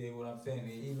now. You dig what I'm saying?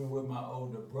 And even with my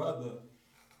older brother,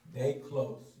 they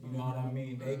close. You know what I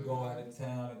mean? They go out of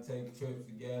town and take trips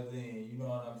together, and you know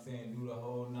what I'm saying, do the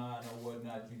whole nine or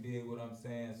whatnot. You dig what I'm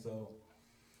saying? So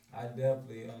I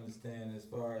definitely understand as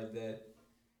far as that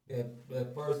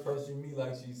first person you meet,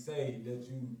 like she say, that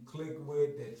you click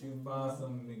with, that you find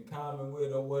something in common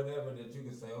with or whatever, that you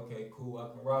can say, okay, cool, I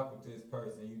can rock with this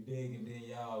person. You dig, and then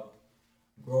y'all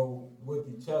grow with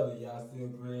each other. Y'all still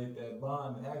create that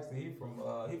bond. And actually, he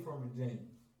from Virginia.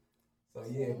 So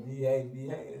yeah, BA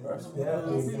is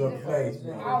definitely a good place.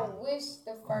 I wish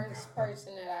the first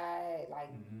person that I had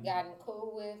gotten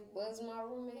cool with was my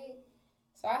roommate.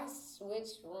 So I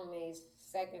switched roommates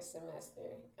second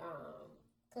semester.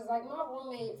 Cause like my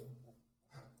roommate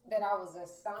that I was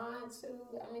assigned to,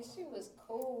 I mean, she was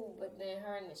cool, but then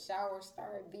her in the shower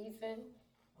started beefing.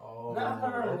 Oh, Not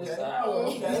her in the okay. shower.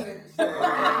 Okay.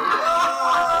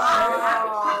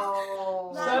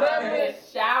 Oh, So that meant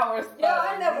shower stuff. Yeah,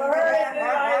 I never heard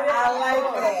that. I like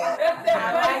that.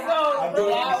 I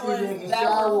thought you in the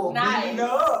shower beating her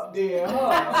up there,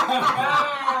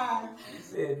 huh? You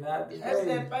said not today. That's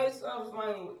that face-off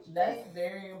language. That's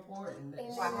very important. And it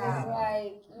was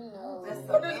like, you know,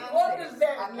 What does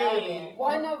that mean?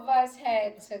 one of us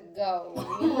had to go.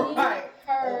 Me, Right.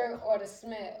 her, or the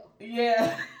smell.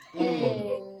 Yeah.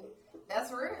 And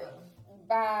That's real.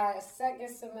 by second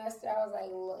semester, I was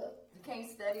like, look, You can't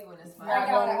study when it's fun. I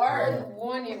got work. a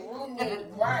unwanted roommate.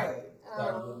 Right.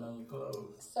 Start putting on your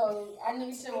clothes. So I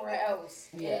need somewhere else.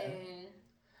 Yeah. And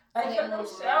I thought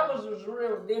those showers was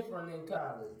real different in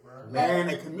college, bro. Man,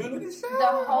 the community the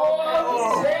shower. whole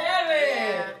Oh,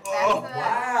 Yeah, Oh, that's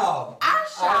wow. Our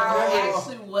shower never-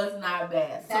 actually was not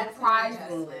bad. That's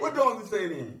Surprisingly. What don't you say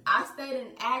then? I stayed in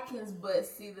Atkins, but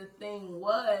see, the thing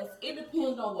was, it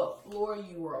depends on what floor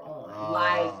you were on.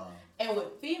 Like, and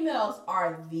with females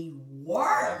are the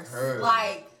worst. heard.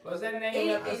 Like, Was that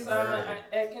name of the It's- son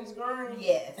Atkins Green?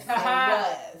 yes, it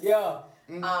was. Yeah.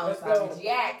 Let's Sorry, go. G.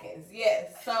 Atkins,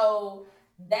 yes. So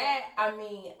that, I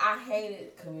mean, I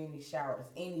hated community showers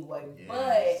anyway, Yes.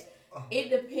 but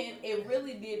it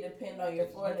really did depend on your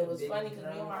floor. And it was funny because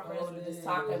me and my friends were just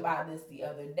talking about this the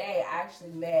other day. I actually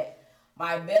met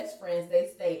my best friends. They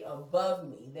stayed above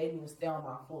me. They didn't even stay on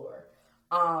my floor.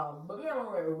 But we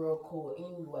were real cool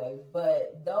anyway.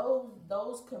 But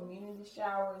those community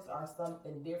showers are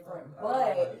something different.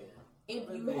 But if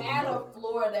you had a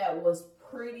floor that was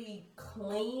pretty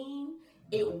clean,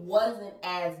 it wasn't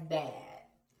as bad.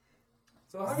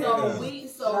 So how So many-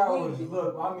 Showers,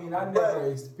 look, I mean, I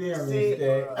never experienced See,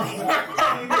 that.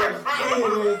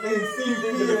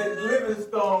 See, at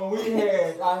Livingstone,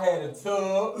 I had a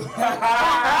tub.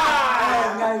 I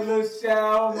had a nice little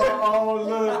shower, my own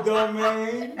little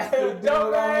domain. To do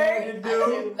what I had to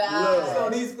do. So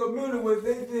these communities,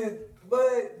 they just,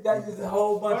 but that's just a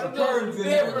whole bunch of curtains in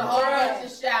There was there. a whole bunch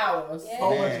of showers. Yeah.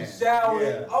 Whole bunch of showers.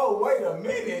 Yeah. Oh, wait a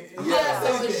minute. Yeah,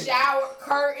 so the shower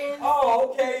curtains. Oh,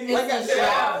 okay. Like a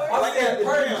shower. I said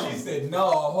curtain. She said, no,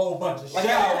 a whole bunch of showers.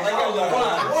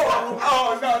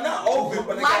 Oh no, not open,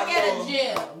 but Like at a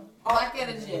gym. Like at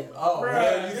a gym. Oh,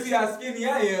 man, you see how skinny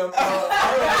I am.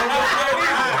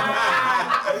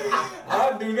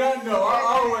 I do not know. I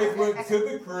always went to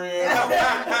the crib.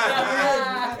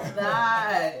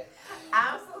 God.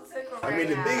 I'm so tickled I right mean,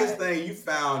 the now. biggest thing you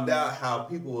found out how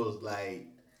people was like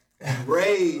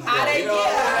raised. How they you know,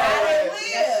 live. How they like,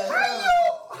 live.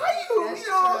 How you That's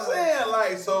know what I'm true. saying?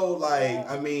 Like, so,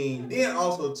 like, I mean, then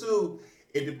also, too,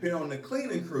 it depends on the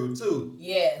cleaning crew, too.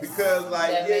 Yes. Because,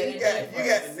 like, That yeah, made you a got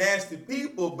difference. the nasty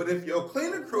people, but if your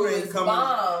cleaning crew Who ain't is coming,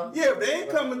 bomb. yeah, if they ain't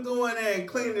coming through in there and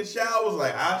cleaning the showers,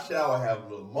 like, our shower have a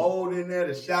little mold in there,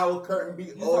 the shower curtain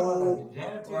be old.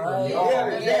 Right. Yeah,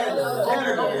 the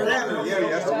janitor, Yeah.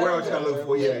 that's the word I'm trying to look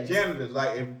for. Yeah, the janitors,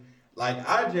 like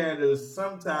our janitors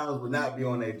sometimes would not be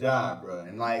on their job, bro,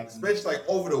 and like especially like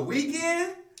over the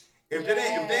weekend, if they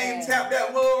ain't tapped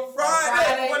that little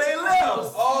Friday when they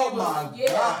left, oh my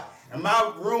god. And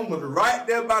my room was right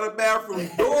there by the bathroom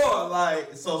door,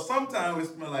 like so. Sometimes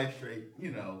it smell like straight,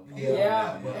 you know.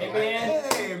 Yeah. Amen.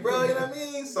 Like, hey, bro, you know what I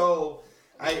mean? So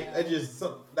I just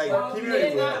like Well,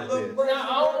 community. not was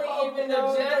only even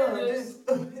the janitors,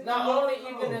 not only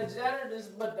even the janitors,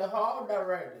 but the hall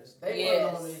directors. They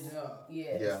Yes. were on their job.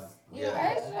 Yes. yeah. You know,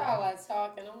 as y'all are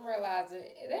talking, I'm realizing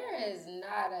there is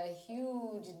not a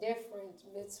huge difference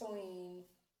between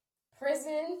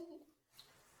prison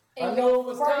I and know your it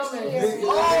was first coming. year.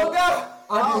 Oh God!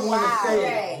 I just want wow. to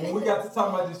say, when we got to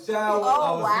talk about the shower, Oh,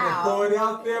 I was wow. gonna throw it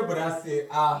out there, but I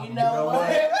said, You know what?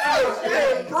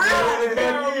 Throw it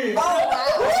back in.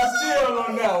 I'm still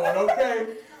on that one, okay?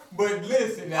 But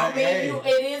listen, now, I mean, hey,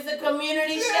 it is a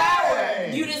community shower.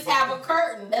 You just have a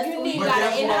curtain. That's what you need got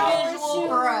that's an why- individual.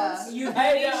 Bruh. You You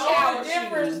Hey, need shower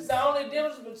shoes. the only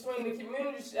difference between the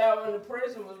community shower and the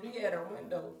prison was we had a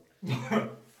window. We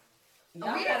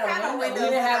didn't have a window. We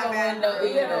didn't have a window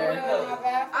We had a either. window.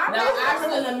 No, ours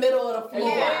was in the middle of the floor.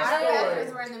 Yeah, our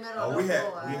bathrooms were in the middle of the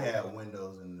floor. We had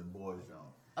windows in the boys' room.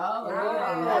 Oh,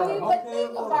 I mean, but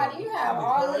think about it. You have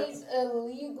all these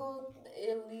illegal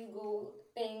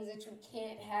things that you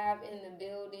can't have in the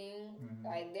building.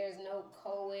 Like there's no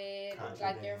co-ed,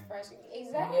 like you're fresh.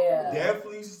 Exactly. Yeah.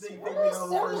 Definitely stick It's on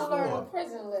the first similar to floor.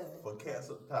 prison living. For cats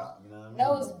up top, you know what I mean?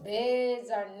 Those beds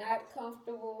are not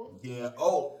comfortable. Yeah.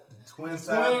 Oh, twin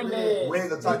size bed. We ain't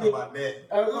gonna talk about that.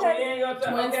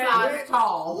 Twin size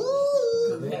tall.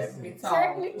 It has to be tall.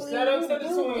 Technically, Shout out to the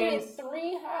you twins. get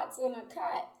 3 hots in a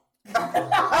cot.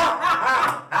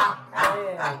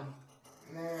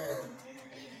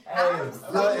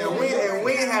 Look, and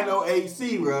we ain't had no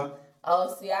AC, bro.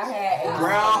 Oh, see, I had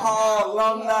Groundhog,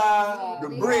 alumni, the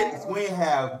bricks.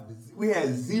 We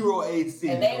had zero AC.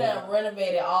 and they done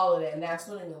renovated all of that, and that's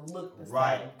when it looked the same.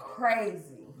 Right.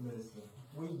 Crazy. Listen,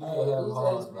 we do These have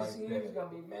laws like HBCUs that. gonna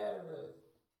be mad at us.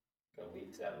 Cause we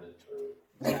telling the truth.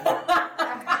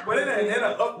 But it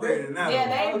ain't upgraded now.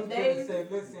 Yeah, I was they gonna say,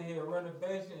 listen here,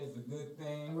 renovation is a good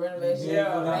thing. Renovation, You know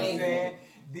what I'm amazing. saying?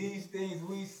 These things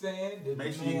we saying, the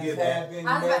Make sure you demands get that. have been I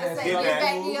was about to met say, at get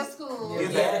back to schools. your school.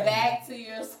 Get Get back to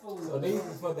your school.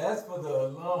 So that's for the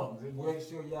alums. And make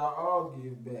sure y'all all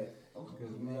give back.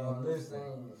 Because man,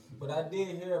 listen. But I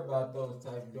did hear about those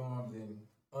type dorms in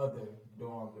other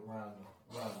dorms around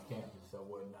the campus or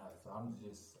whatnot. So I'm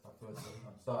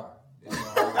sorry. You know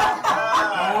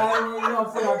what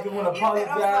I'm saying? I just want to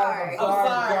apologize. I'm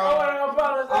sorry. I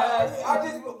apologize.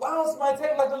 Why don't somebody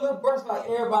take like a little brush like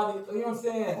everybody, you know what I'm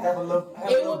saying? Have a little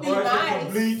would be brush nice. and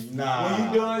some bleach. Nah.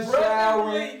 When you done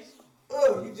showering,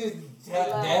 you just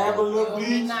dab a little It would be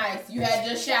bleach. nice. You had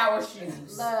your shower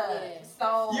shoes. Look,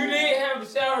 so You didn't have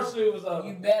the shower shoes on.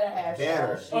 You better have shower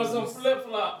Better. shoes. Or some flip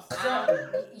flops.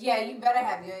 yeah, you better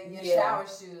have your Yeah. shower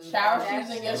shoes. Shower That's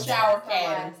shoes and your just shower a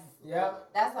caddies. must. Yep.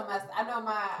 That's a must. I know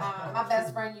my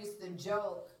best friend used to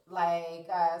joke like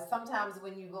sometimes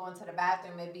when you go into the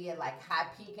bathroom, it'd be at like high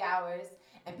peak hours,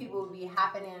 and people would be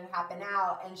hopping in and hopping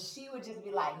out, and she would just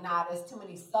be like, "Nah, there's too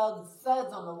many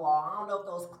suds on the wall. I don't know if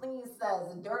those clean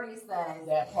suds and dirty suds."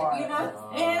 That part. You know what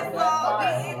I'm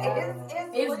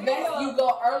saying? It's real. best you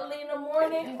go early in the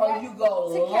morning or you go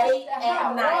To catch late the at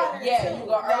hot night. water, Yeah, too. you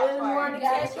go early in the morning to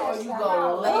catch it or you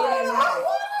go late at night.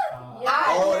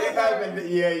 Oh, they haven't.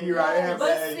 Yeah, you're right. They have But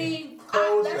that see,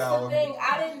 cold that's shower. the thing.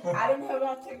 I didn't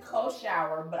have to take a cold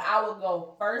shower, but I would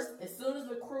go first as soon as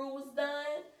the crew was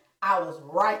done. I was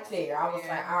right there. I was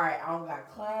like, all right, I don't got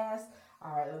class.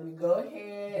 All right, let me go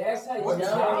ahead. That's how you What know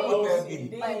time would that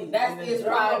it. be? Like, that's it's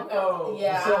right.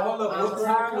 Yeah. So hold up, I'm what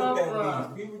time would that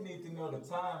from? be? People need to know the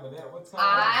time of that. What time?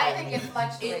 I think it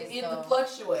fluctuates. It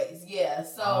fluctuates, yeah.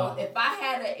 So if I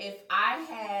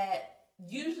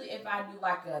do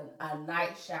like a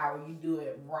night shower, you do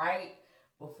it right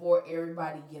before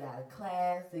everybody get out of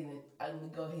class. Then let me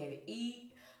go ahead and eat.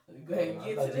 Let me go ahead and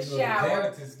get to the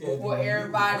shower before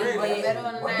everybody Middle gets. of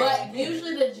the night. But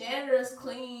usually the janitors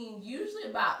clean usually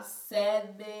about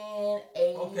 7, 8.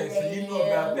 Okay, so you know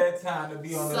about that time to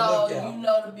be on the So lookout. you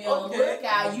know to be on the Okay.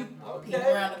 lookout. You peek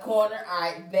around the corner. All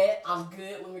right, bet I'm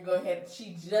good. Let me go ahead.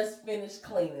 She just finished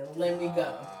cleaning. Let me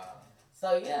go.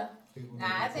 So yeah. Nah,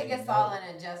 I think it's all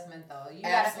an adjustment though. You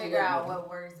gotta figure out what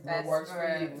works best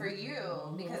for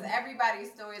you because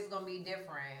everybody's story is gonna be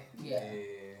different. Yeah.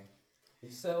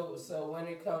 So when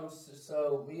it comes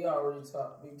to we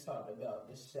talked about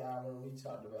the shower, we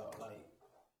talked about like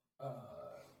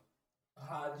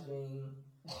hygiene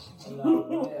and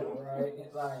all of that, right?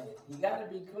 It's like you gotta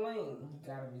be clean.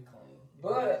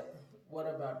 But what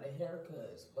about the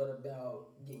haircuts? What about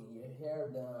getting your hair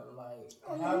done?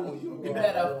 Like how do You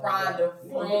better find a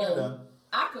friend.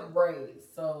 I could braid,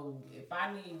 so if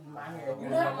I need my hair, You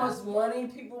know how much money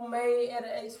people made at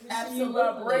an HBCU by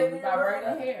absolutely braiding by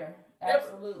braiding hair.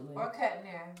 Absolutely. Or cutting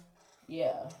hair.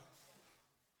 Yeah.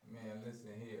 Man,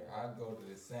 listen here. I go to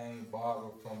the same barber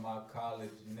from my college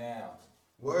now.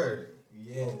 Word.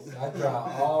 Yes, I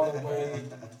drive all the way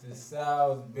to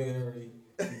Salisbury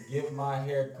to get my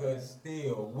hair cut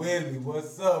still. Willie,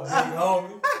 what's up, big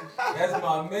homie? That's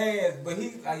my man's, but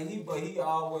he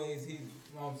always, you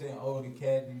know what I'm saying, older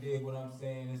cat, you dig what I'm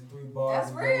saying? It's 3 bars.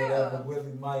 That's real. Whatever,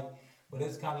 Willie Mike. But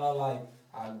it's kind of like,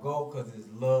 I go because it's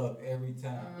love every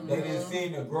time. Mm-hmm. They didn't see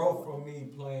the growth from me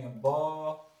playing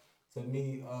ball to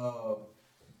me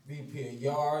VP of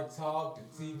Yard Talk,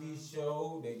 the TV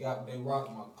show. They rock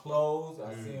my clothes.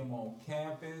 I see them on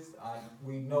campus.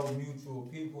 We know mutual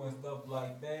people and stuff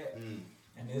like that.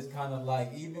 And it's kind of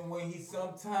like, even when he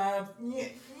sometimes, I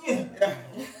still go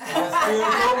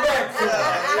back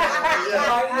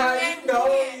to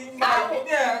it.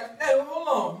 Hey, hold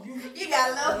on. You got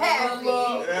a little happy.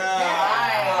 All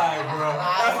right, bro.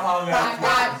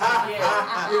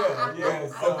 Yeah.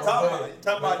 So,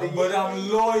 talk about the but I'm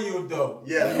loyal, though.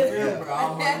 Yeah. Remember,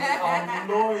 I'm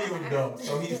loyal, though.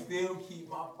 So he still keep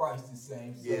my price the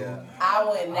same. So Yeah. I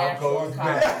went natural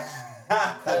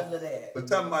because of that. But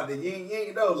talking about the yin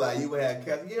yang though, like you would have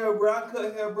cut, yeah, bro, I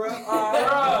cut hair, bro. You know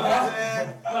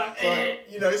what I'm saying?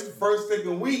 You know, it's the first,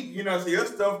 second week, you know, so your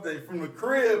stuff that from the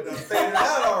crib done faded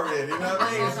out already, you know what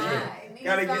I mean? So you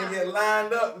gotta get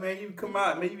lined up, man. You come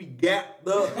out, man, you be gapped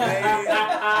up, man.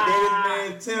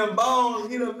 Gave this man 10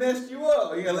 bones, he done messed you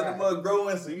up. You gotta let the mug grow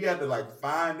in, so you have to like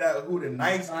find out who the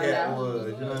nice cat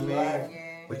was, you know what I mean? Yeah.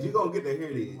 But you gonna get to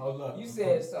hear this. hold up. You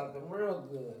said something real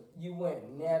good. You went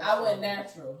natural. I went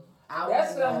natural.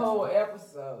 That's the whole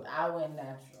episode. I went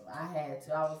natural. I had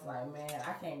to. I was like, man,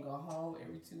 I can't go home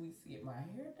every 2 weeks to get my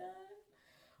hair done.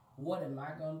 What am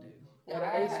I gonna do?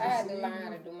 I had to learn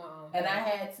how to do my own. And I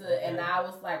had to, and I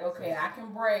was like, okay, I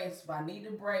can braid if I need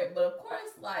to braid. But of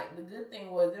course, like, the good thing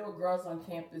was there were girls on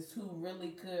campus who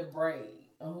really could braid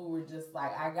and who were just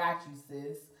like, I got you,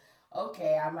 sis.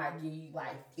 Okay, I might give you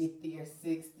like 50 or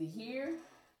 60 here.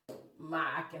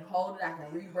 I can hold it. I can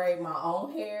re-braid my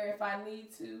own hair if I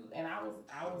need to, and I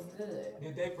was good.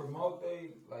 Did they promote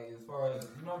like as far as,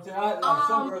 you know what I'm saying? Like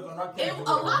some girls on our campus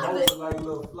a lot of it, like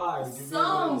little flyers.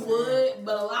 Some would,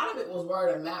 but a lot of it was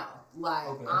word of mouth.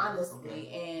 Like honestly,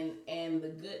 okay. and the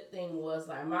good thing was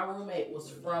like my roommate was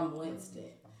from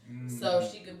Winston. So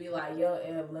she could be like, yo,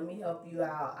 Em, let me help you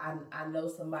out. I know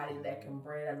somebody that can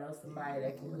braid. I know somebody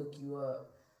that can hook you up.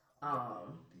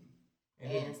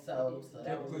 And so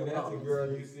that was typically that's a girl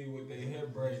you see with their hair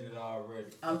braided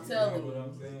already. I'm telling you, what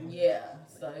I'm saying? yeah.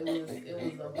 So it was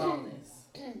a bonus.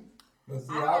 But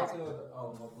see, I'll tell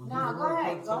No, go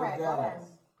ahead. Go ahead.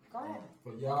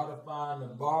 For y'all to find the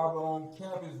barber on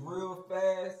campus real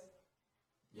fast,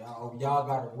 y'all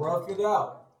gotta rough it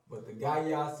out. But the guy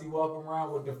y'all see walking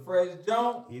around with the fresh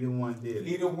jump, He the one did it.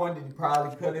 he the one that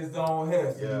probably cut his own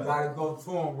hair. So Yeah. you gotta go to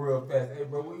him real fast. Hey,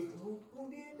 bro, who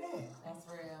did that? That's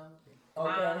real.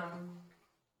 Okay.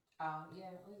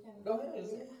 Yeah, we can Go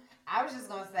ahead. I was just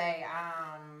gonna say,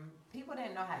 people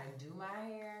didn't know how to do my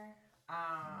hair.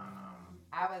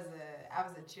 I was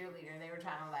a cheerleader. They were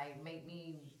trying to like make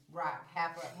me rock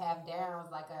half up, half down,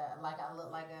 like I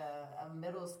look like a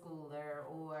middle schooler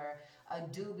or a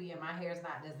doobie, and my hair's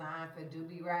not designed for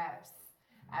doobie wraps.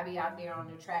 I be out there on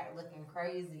the track looking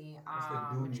crazy.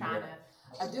 A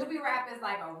doobie wrap is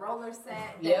like a roller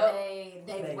set that they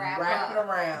wrap it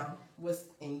around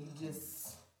and you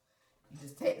just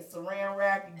take the saran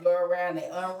wrap, you go around, they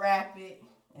unwrap it,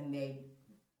 and they.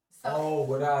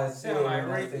 What I said,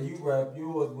 I said you wrap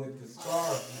yours with the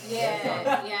scarf.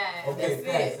 Yeah. Okay,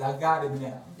 thanks. I got it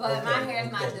now. But my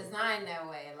hair's not designed that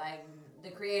way. Like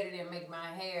the creator didn't make my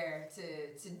hair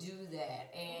to do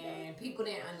that, and people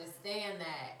didn't understand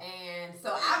that, and so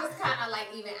I was kind of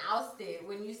like even ousted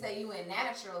when you say you went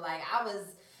natural. Like I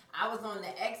was on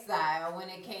the exile when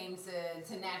it came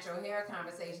to natural hair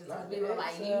conversations. Because people were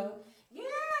like, it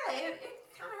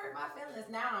kind of hurt my feelings.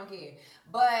 Now I don't care,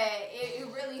 but it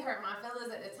really hurt my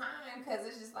feelings at the time because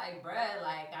it's just like, bruh,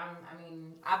 like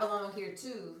I belong here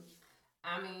too.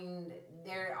 I mean,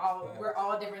 we're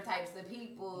all different types of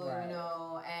people, right. You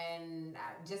know, and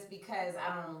just because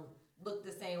I don't look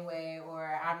the same way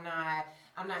or I'm not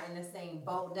in the same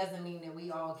boat doesn't mean that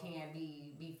we all can't be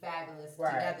fabulous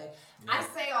together. Yeah. I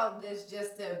say all this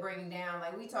just to bring down,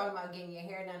 like we talking about getting your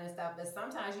hair done and stuff, but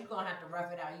sometimes you're gonna have to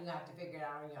rough it out. You have to figure it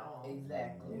out on your own.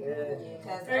 Exactly. Yeah.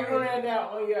 Figuring it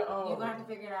out on your own. You're gonna have to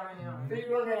figure it out on your own.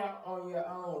 Figuring it out on your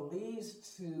own leads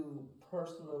to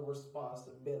personal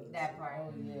responsibility. That part.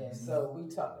 Oh, yeah. So we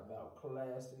talked about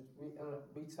classes. We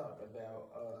talked about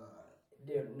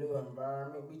their new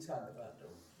environment. We talked about the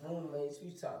roommates.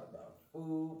 We talked about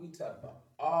food. We talked about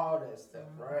all that stuff,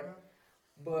 right?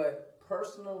 But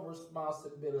personal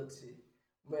responsibility.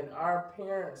 When our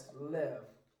parents left,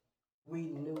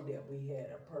 we knew that we had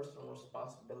a personal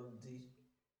responsibility.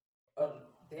 A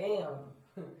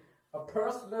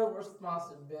personal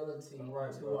responsibility to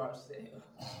ourselves.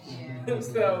 Yeah.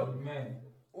 So,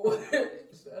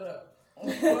 shut up.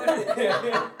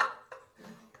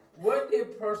 What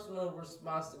did personal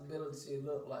responsibility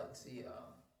look like to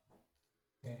y'all?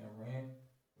 Paying rent.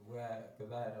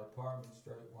 Because I had an apartment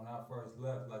straight when I first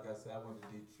left. Like I said, I went to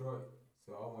Detroit.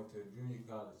 So I went to a junior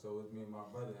college. So it was me and my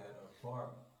brother had an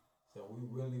apartment. So we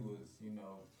really was, you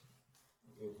know,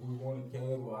 if we wanted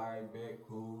cable, all right, bet,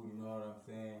 cool, you know what I'm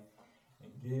saying?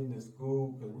 And getting to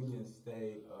school, because we didn't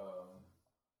stay,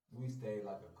 we stayed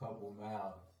like a couple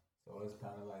miles. So it's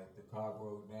kind of like the car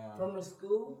broke down. From the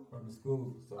school? From the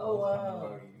school. So Oh, it's kind wow.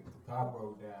 of like if the car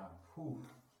broke down, whew,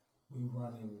 we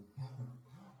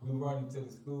running to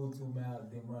the school 2 miles,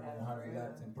 then running 100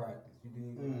 laps in practice. You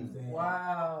dig what I'm saying?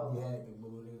 Wow. We had to, but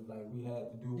it was like we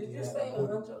had to do. Did we you had say to do.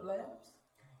 100 laps?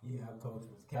 Yeah, our coach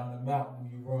was counting them out when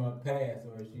you run past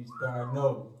or she started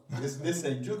over. This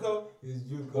ain't JUCO? It's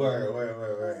JUCO.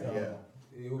 Word, So, yeah.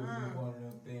 It was just one of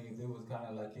them things. It was kind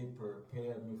of like it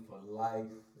prepared me for life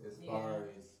as far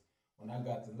as when I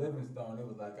got to Livingstone. It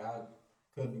was like I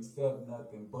couldn't accept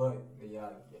nothing but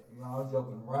I was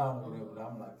joking around or whatever. But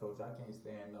I'm like, Coach, I can't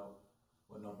stand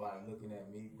with nobody looking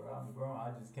at me, bro. I'm grown.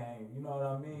 I just can't. You know what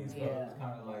I mean? So it's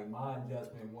kind of like my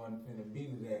adjustment wasn't finna be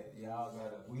to that.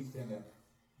 We finna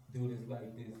do this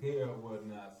like this here or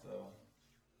whatnot. So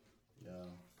Yeah.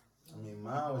 I mean,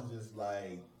 mine was just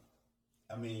like,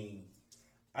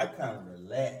 I kind of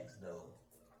relaxed though.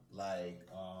 Like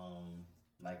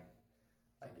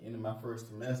the end of my first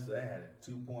semester, I had a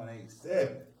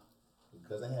 2.87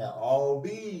 because I had all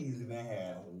B's and I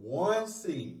had 1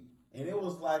 C, and it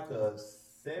was like a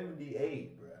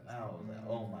 78, bro. And I was like,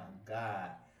 oh my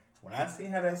God. When I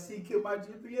seen how that C killed my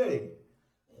GPA,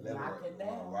 Knock it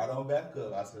down. right on back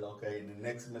up. I said, okay, the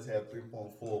next semester have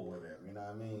 3.4, whatever. You know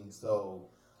what I mean? So,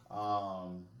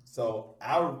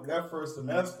 that first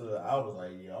semester, I was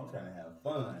like, yeah, I'm trying to have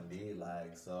fun, dude.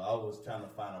 Like, so I was trying to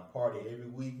find a party every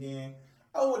weekend.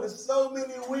 I went to so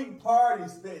many week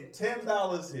parties, spent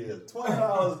 $10 here,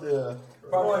 $20 there.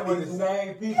 probably with the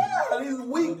same people. Yeah, these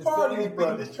week With the parties, same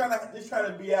bro. people. Just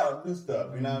trying to be out and do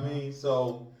stuff. You know what I mean?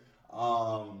 So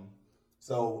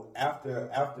after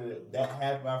that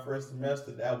happened my first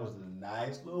semester, that was a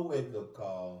nice little wake up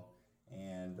call.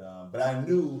 And but I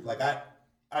knew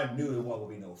I knew there wasn't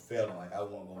gonna be no failing. Like I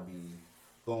wasn't gonna be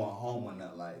going home or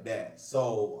nothing like that.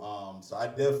 So so I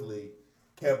definitely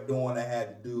kept doing what I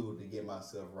had to do to get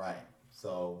myself right.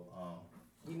 So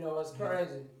You know what's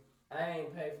crazy? I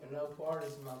ain't paid for no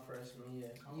parties my freshman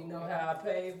year. You know how I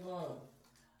paid for them?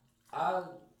 I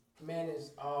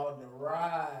managed all the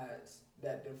rides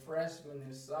that the freshmen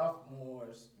and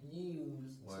sophomores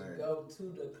use Word. to go to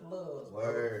the clubs.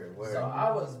 word. So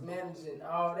I was managing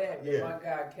all that with Yeah. my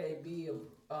guy KB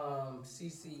of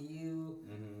CCU,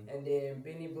 Mhm. and then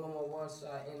Benny Boomer One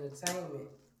Shot Entertainment,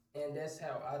 and that's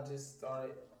how I just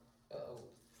started.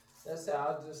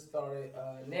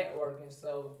 Networking.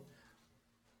 So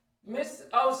Miss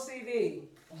OCD,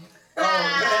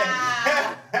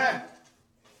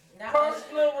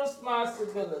 personal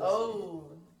responsibility.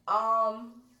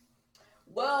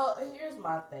 Well, here's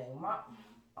my thing. My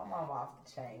mom off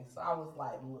the chain, so I was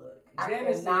like, look,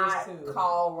 Janice I is cannot too.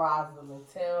 call Rosalind and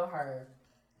tell her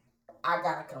I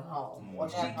gotta come home. Or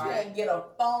she can't get a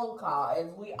phone call.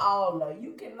 As we all know,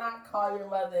 you cannot call your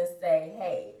mother and say,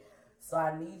 hey, so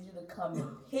I need you to come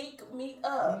and pick me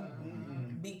up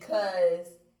because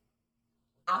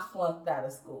I flunked out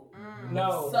of school.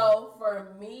 No. So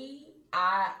for me,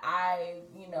 I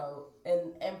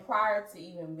and prior to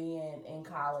even being in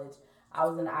college, I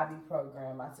was in the IB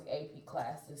program. I took AP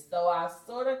classes. So I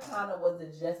sort of kind of was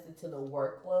adjusted to the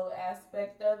workload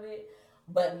aspect of it,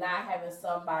 but not having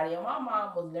somebody. And my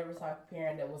mom was never the type of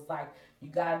parent that was like, you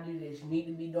got to do this. You need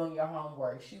to be doing your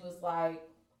homework. She was like,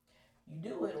 you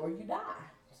do it or you die.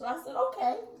 So I said,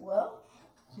 okay, well,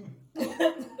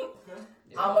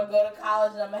 I'm going to go to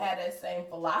college and I'm going to have that same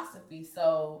philosophy.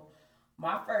 So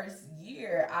my first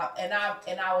year, I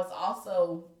was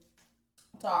also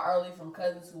taught early from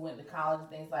cousins who went to college and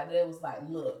things like that. It was like,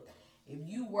 look, if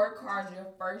you work hard your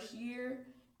first year,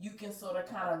 you can sort of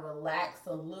kind of relax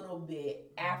a little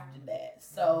bit after that.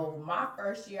 So my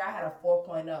first year, I had a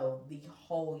 4.0 the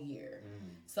whole year.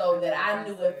 So that I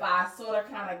knew if I sort of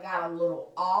kind of got a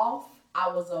little off, I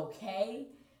was okay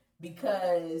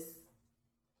because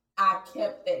I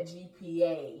kept that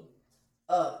GPA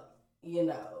up,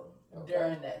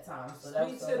 during that time. So that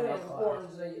Speak was to the my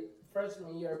importance of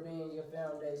freshman year being your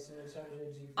foundation in terms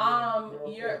of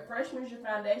GPA. Your freshman is your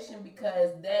foundation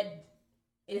because that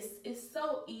it's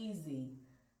so easy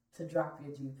to drop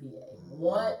your GPA.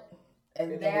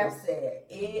 Dad said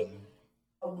it.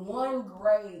 One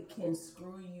grade can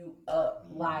screw you up,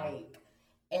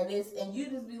 and you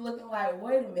just be looking like,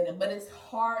 wait a minute, but it's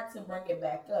hard to bring it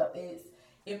back up.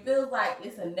 It feels like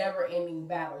it's a never-ending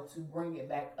battle to bring it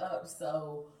back up.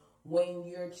 So when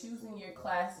you're choosing your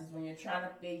classes, when you're trying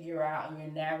to figure out and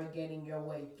you're navigating your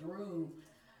way through,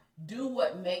 do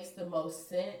what makes the most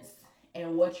sense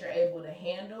and what you're able to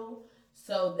handle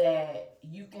so that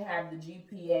you can have the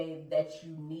GPA that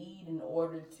you need in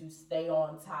order to stay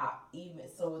on top, even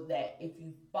so that if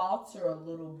you falter a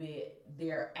little bit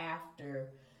thereafter,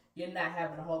 you're not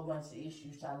having a whole bunch of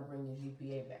issues trying to bring your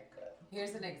GPA back up.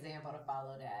 Here's an example to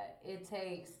follow that. It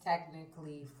takes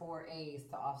technically 4 A's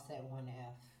to offset 1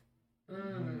 F.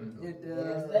 It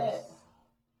There's does. that.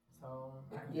 So,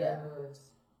 Yeah. it does.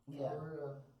 Yeah.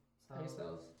 For real.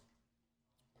 So,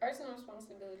 Personal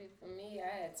responsibility for me, I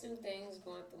had two things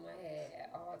going through my head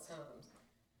at all times.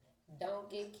 Don't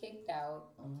get kicked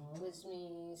out, which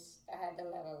means I had to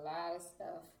let a lot of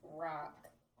stuff rock.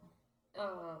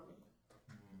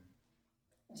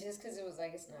 Just because it was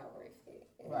like, it's not worth it.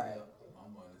 Right.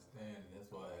 I'm understanding.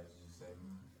 That's why I had to just say,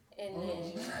 And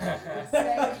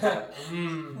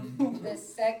then the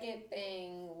second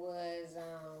thing was,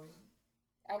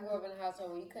 I grew up in a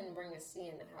household where you couldn't bring a C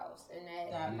in the house, and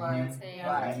that maintained through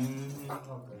college.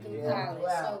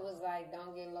 So it was like,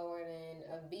 don't get lower than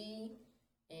a B,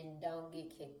 and don't get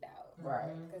kicked out.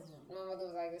 Right. Because my mother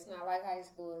was like, it's not like high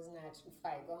school. It's not you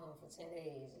fight, go home for 10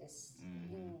 days. It's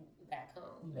you back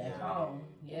home. Back home.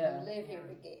 Yeah. You live here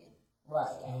again. Right.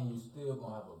 and you still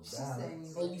gonna have a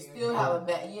balance. And you still have a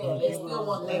back. Yeah, they still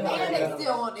want their money. and they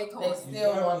still want their They coins.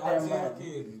 still want their I tell money.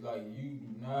 kids, like, you do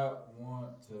not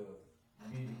want to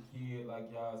be the kid,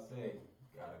 like y'all say,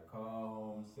 gotta call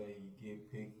home, say you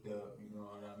get picked up, you know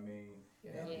what I mean?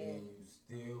 Yeah. And then you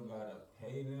still gotta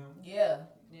pay them. Yeah.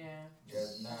 Yeah.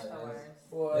 That's not,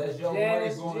 For that's your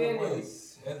Janice money going to Jennings.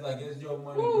 waste. That's like, it's your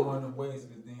money going to waste,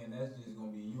 because then that's just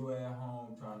gonna be you at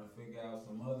home trying to figure out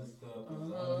some other stuff,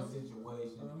 some other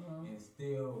situation, and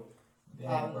still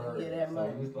that burden. Get that So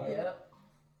money. it's like, Yep.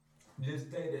 just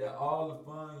stay there. All the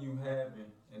fun you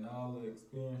having and all the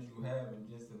experience you having,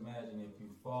 just imagine if you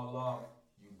fall off,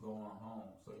 you going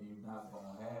home. So you're not going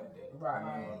to have that. Right. You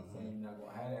know what I'm saying? You're not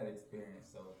going to have that experience.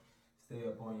 So stay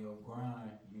up on your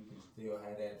grind. You can still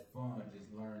have that fun.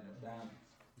 Just learn the balance.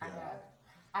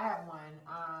 I have one.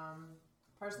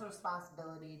 Personal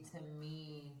responsibility to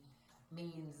me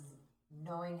means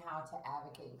knowing how to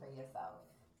advocate for yourself,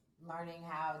 learning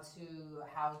how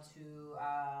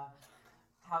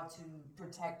to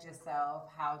protect yourself,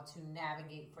 how to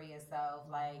navigate for yourself,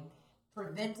 like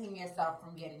preventing yourself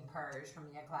from getting purged from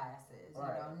your classes.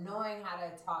 Right. You know, knowing how to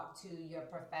talk to your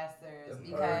professors The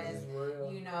because purge is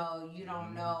real. you know you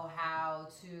don't know how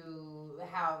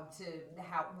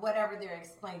whatever they're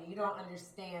explaining, you don't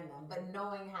understand them, but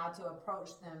knowing how to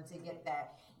approach them to get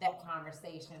that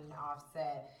conversation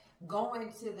offset.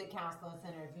 Going to the counseling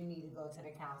center if you need to go to the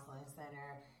counseling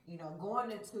center. You know, going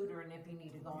to tutoring if you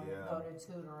need to go to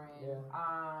tutoring.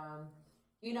 Yeah.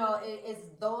 You know, it's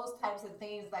those types of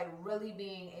things, like really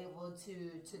being able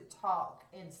to talk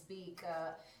and speak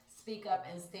up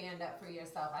and stand up for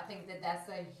yourself. I think that's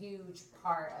a huge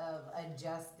part of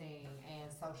adjusting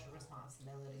and social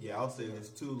responsibility. Yeah, I'll say this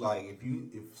too. Like,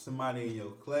 if somebody in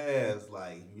your class,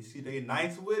 like, you see they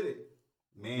nice with it,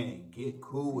 man, get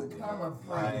cool with them.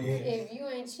 Like, If you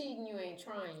ain't cheating, you ain't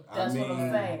trying. That's what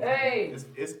I'm saying. Hey!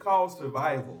 it's called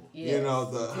survival. Yes. You know,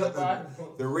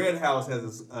 the Red House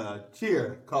has a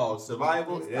cheer called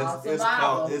survival.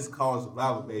 It's called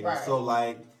survival, baby. Right. So,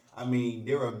 like, I mean,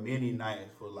 there are many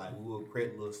nights for, like, we will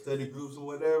create little study groups or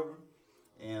whatever.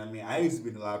 And I mean, I used to be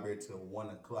in the library till 1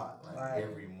 o'clock, like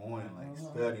every morning, like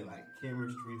studying like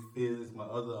chemistry, physics, my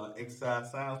other exercise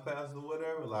science classes or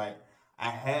whatever. Like, I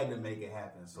had to make it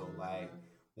happen. So like,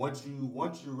 once you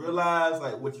realize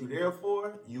like what you're there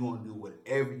for, you gonna do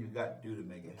whatever you got to do to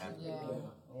make it happen.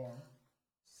 Yeah.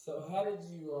 So how did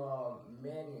you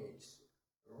manage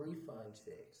refund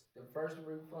checks? The first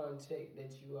refund check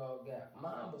that you all got,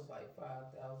 mine was like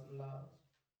 $5,000.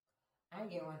 I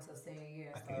didn't get one till senior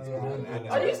year. I So. can't tell you.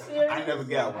 Are you serious? I never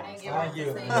got I one. didn't get one till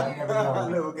senior I year.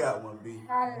 never got one, B.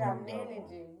 How did I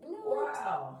manage it?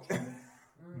 Wow.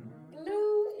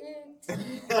 Glue it.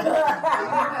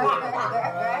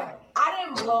 I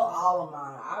didn't blow all of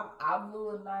mine. I blew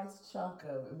a nice chunk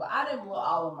of it, but I didn't blow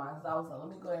all of mine. So I was like, let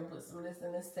me go ahead and put some of this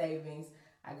in the savings.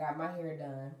 I got my hair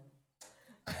done,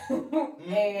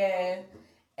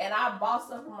 and I bought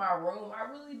stuff in my room. I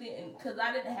really didn't, cause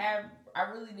I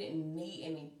really didn't need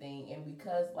anything, and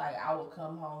because like I would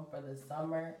come home for the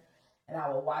summer. And I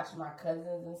would watch my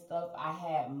cousins and stuff. I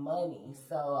had money,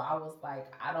 so I was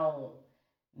like, I don't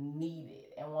need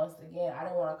it. And once again, I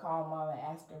didn't want to call mom and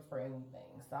ask her for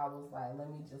anything. So I was like, let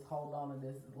me just hold on to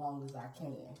this as long as I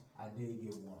can. I did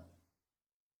get one.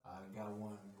 I got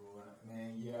one.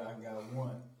 Man, yeah, I got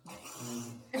one.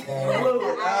 I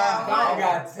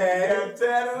got 10.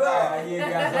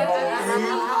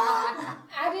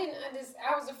 I didn't understand I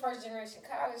was a first generation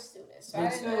college student, so Me I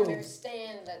didn't too.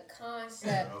 understand the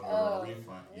concept Of of refund,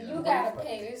 yeah. you gotta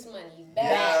pay this money back.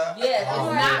 That, yes, I'm it's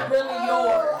like, not really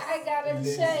yours. I got a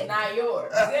Listen. check. It's not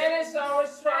yours. Dennis always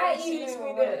I trying to teach even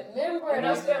me that. remember And I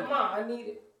said, Mom, I need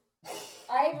it.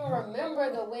 I even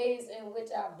remember the ways in which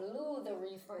I blew the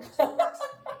refund checks.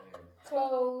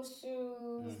 Clothes,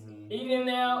 shoes, Eating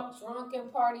out. drunken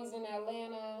parties in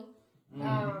Atlanta. I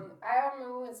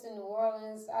remember we went to New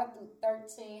Orleans. I threw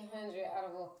 $1,300 out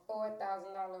of a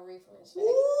 $4,000 refund check at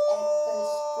the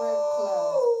strip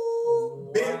club.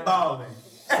 Big balling.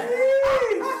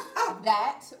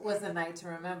 That was a night to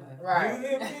remember. Right. You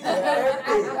hear me? I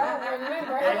don't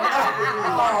remember. I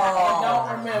don't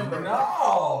remember. No,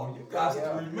 you got to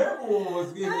remember what was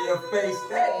in your face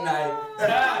that night.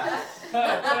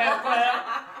 Clap, clap.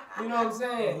 You know what I'm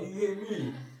saying? You hear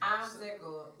me? I'm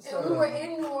tickled. And we were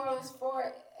in New Orleans for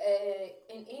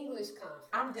an English conference.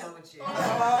 I'm done with you.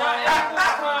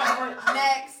 Next.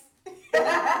 Next.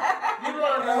 You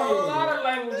learned a whole lot of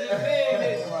languages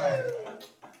then. Right.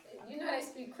 You know they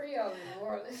speak Creole in New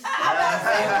Orleans.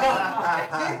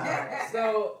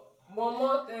 So, one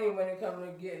more thing when it comes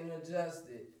to getting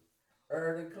adjusted.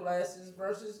 Early classes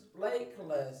versus late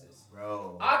classes.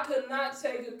 Bro. I could not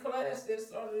take a class that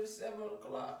started at 7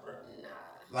 o'clock, bro. Nah.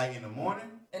 Like in the morning?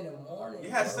 In the morning. You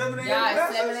had 7 a.m. Yeah,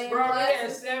 classes? 7 a.m. Bro, we had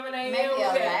classes. 7 a.m. Make We your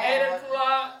had laugh. 8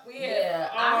 o'clock. We had Yeah,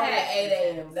 all I had that. 8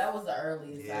 a.m. That was the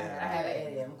earliest. Yeah. I had an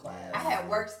 8 a.m. class. I had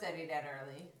work study that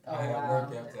early. Oh, I had wow.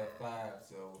 work after 5,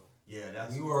 so Yeah,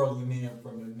 that's we rolling in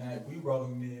from the night. We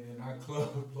rolling in our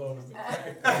club clothes and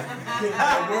practice.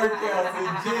 Workouts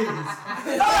and jeans.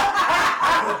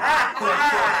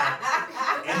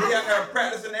 And you got her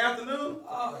practice in the afternoon?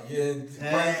 Oh, yeah, Dang.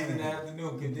 practice in the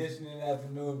afternoon, conditioning in the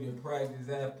afternoon, then practice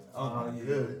after. Oh, yeah.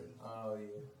 good. Oh, yeah.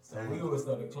 So Dang.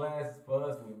 so the classes for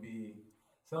us would be,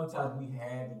 sometimes we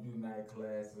had to do night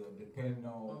classes, depending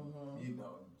on, you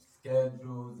know,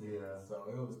 schedules. And Yeah. So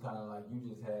it was kind of like you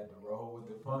just had to roll with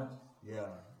the punch. Yeah,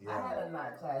 I had yeah. a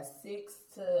night class 6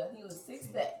 to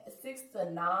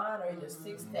 9 or either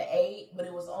 6 to 8, but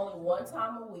it was only one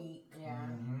time a week. Yeah.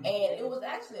 And it was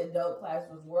actually a dope class.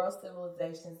 It was World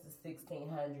Civilizations to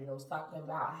 1600. It was talking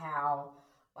about how,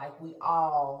 like, we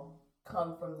all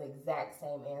come from the exact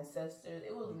same ancestors.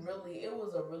 It was a really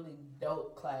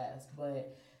dope class,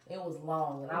 but it was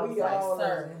long. And I was like,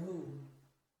 sir,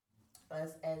 us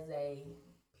as a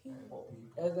people.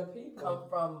 As a people. Come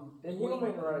from The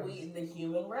human race. the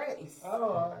human race.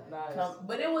 Oh, nice.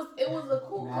 But it was a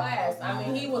cool class. I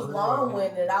mean, he was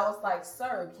long-winded. I was like,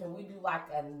 sir, can we do like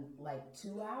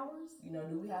 2 hours? You know,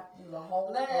 do we have to do the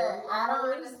whole? Look, I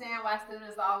don't understand why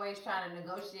students are always trying to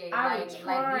negotiate. I'm Like we're the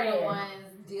trying. ones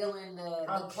dealing the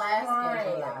I'm class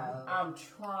schedule trying. out. I'm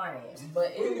trying,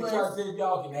 but We it can was. try to see if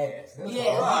y'all can ask. That's Yeah,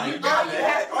 all. Right, you, you got all you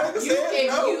that. have, All you can you, say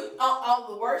is if no.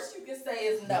 you, the worst you can say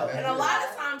is no. And a lot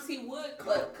of times he would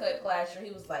cut classroom.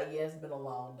 He was like, yeah, it's been a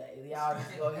long day. Y'all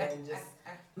just go ahead and just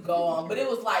go on. But it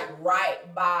was like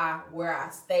right by where I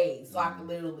stayed, so I could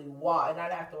literally walk, and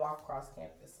I'd have to walk across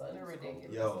campus. So it was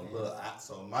ridiculous. Yo, look,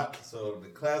 so the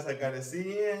class I got to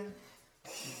see in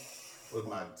was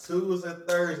my Tuesday and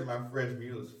Thursday my freshman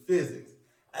year. It was physics.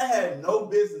 I had no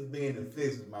business being in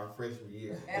physics my freshman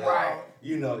year. Right.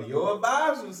 You know, your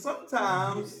advisors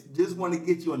sometimes just want to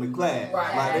get you in the class.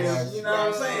 Right. Like, Yes. you know what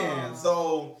I'm saying?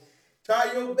 So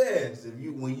try your best. If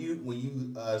you when you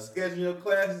schedule your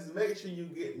classes, make sure you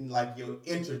get in like your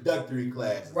introductory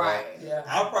classes. Right. Like, Yeah.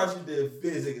 I probably did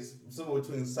physics somewhere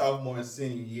between sophomore and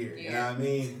senior year. You know what I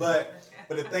mean? But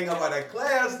the thing about that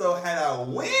class though, had I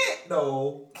went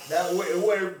though, it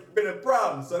would have been a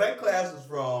problem. So that class was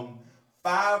from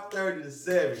 5:30 to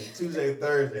 7, Tuesday,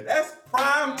 Thursday. That's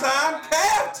prime time,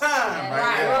 calf time,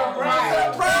 right there.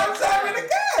 Right. Prime time in the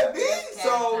calf, B. Calf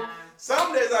So time.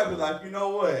 some days I'd be like, you know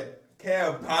what?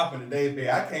 Calf popping today, babe.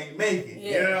 I can't make it.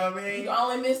 Yeah. You know what I mean? You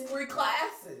only missed 3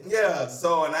 classes. Yeah.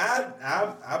 So and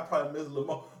I probably missed a little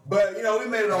more, but you know we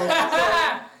made it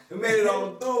on. We made it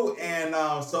on through, and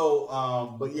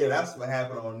but yeah, that's what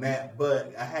happened on that.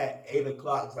 But I had 8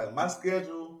 o'clock. It's like my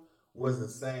schedule was the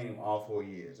same all 4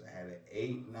 years. I had an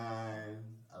 8, 9,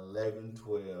 11,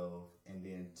 12, and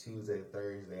then Tuesday,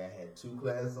 Thursday. I had 2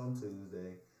 classes on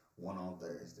Tuesday, 1 on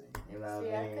Thursday. You know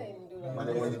what I mean? couldn't do that.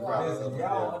 Monday, Wednesday, Listen, Friday.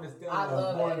 y'all understand I the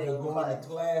love importance that of going class. to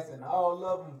class and all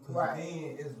of them, because Right.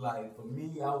 then it's like, for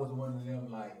me, I was one of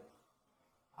them, like,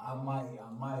 I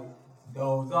might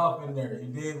doze off in there.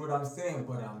 You dig what I'm saying?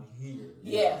 But I'm here.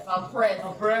 Yes, I'm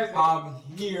present. I'm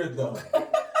here, though.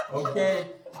 Okay?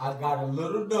 I got a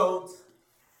little note.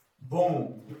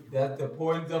 Boom. That's the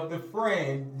importance of the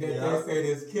friend that they said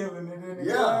is killing it in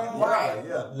the Right.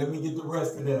 Let me get the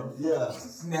rest of them. Yeah.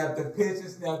 Snap the picture.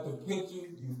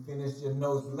 You finish your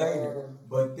notes later.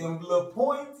 But them little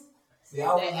points, see,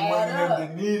 I was one of them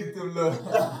that needed them little.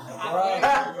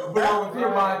 Right. But I was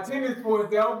hitting my attendance points.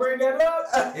 They don't bring that up.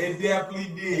 It definitely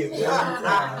did. Every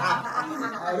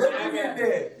time. Let me get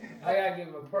that. I gotta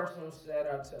give a personal shout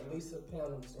out to Lisa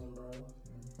Pendleton, bro,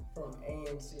 from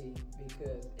A&T,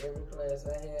 because every class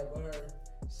I had with her,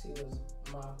 she was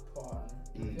my partner.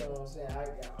 You know what I'm saying? I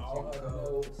got all her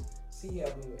notes. She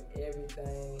helped me with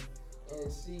everything,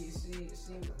 and she was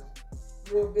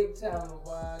real big time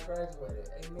before I graduated.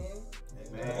 Amen.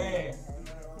 Amen.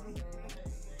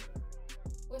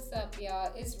 What's up,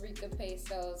 y'all? It's Rika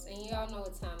Pesos, and y'all know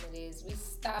what time it is. We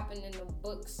stopping in the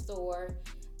bookstore.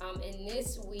 And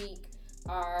this week,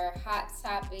 our hot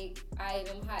ticket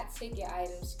item,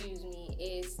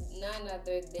 is none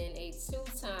other than a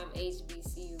 2-time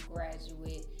HBCU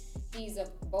graduate. He's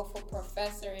both a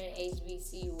professor and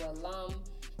HBCU alum,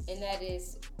 and that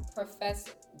is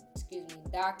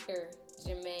Dr.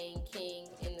 Jermaine King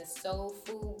in the Soul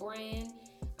Food brand.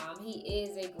 He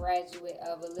is a graduate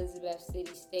of Elizabeth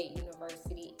City State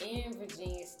University and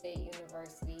Virginia State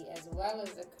University, as well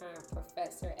as a current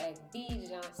professor at the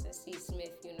Johnson C.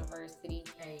 Smith University.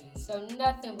 So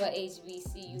nothing but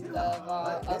HBCU love all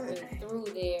up and through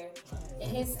there.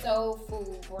 And his Soul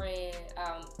Food brand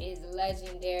is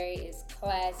legendary, is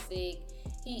classic.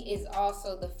 He is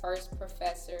also the first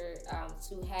professor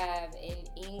to have an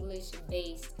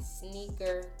English-based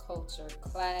sneaker culture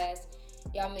class.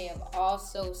 Y'all may have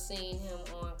also seen him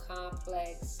on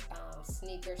Complex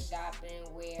Sneaker Shopping,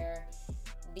 where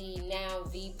the now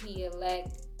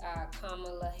VP-elect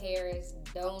Kamala Harris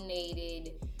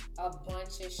donated a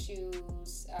bunch of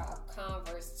shoes,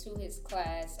 Converse, to his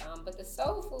class. But the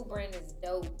Soul Food brand is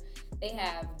dope. They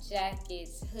have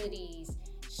jackets, hoodies,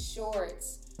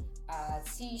 shorts,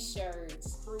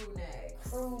 t-shirts, crew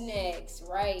necks,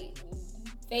 right?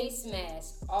 Face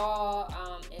masks, all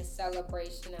in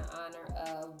celebration and honor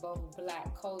of both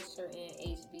Black culture and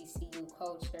HBCU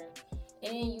culture.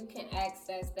 And you can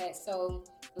access that. So,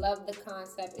 love the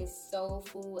concept. It's Soul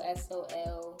Food,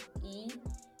 SOLE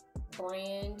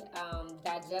brand,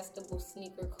 digestible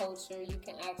sneaker culture. You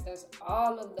can access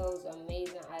all of those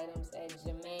amazing items at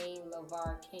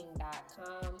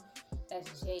JermaineLavarKing.com.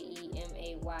 That's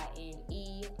JEMAYNE,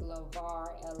 Lavar,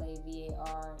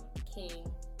 LAVAR, King.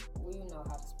 We know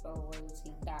how to spell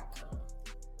royalty.com.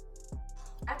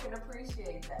 I can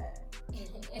appreciate that.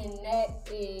 And that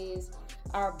is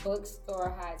our bookstore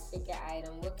hot ticket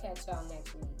item. We'll catch y'all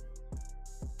next week.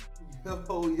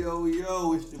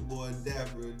 Yo, it's your boy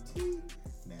Dabra T.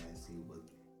 Nasty with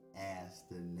Ask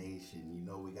the Nation. You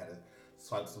know we gotta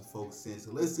swipe some folks in.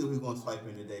 So let's see who's gonna swipe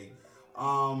in today.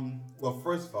 Well,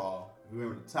 first of all,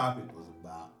 remember the topic was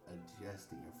about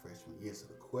adjusting your freshman year. So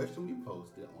the question we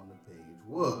posted on the page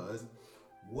was,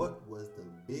 what was the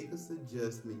biggest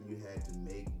adjustment you had to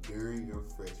make during your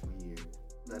freshman year?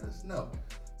 Let us know.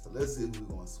 So let's see who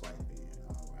we're going to swipe in.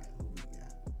 All right, who we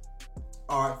got?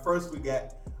 All right, first we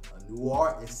got a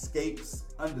Noir Escapes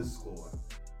 _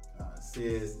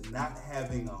 says, not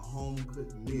having a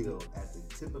home-cooked meal at the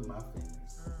tip of my fingers.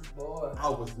 Boy, I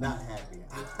was not happy.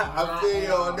 I feel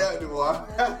you on that, Noir.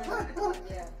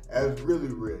 Yeah. That's really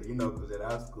real, because at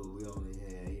our school we only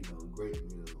had, great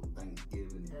meals on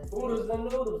Thanksgiving. oodles and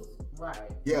noodles. Right.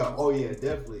 Yeah, oh yeah,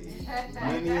 definitely.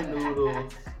 Many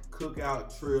noodles,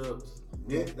 cookout trips,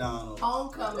 McDonald's.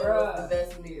 Homecoming was the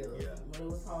best meal. Yeah. When it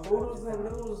was homecoming. Oodles and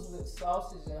noodles with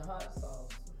sausage and hot sauce.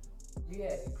 You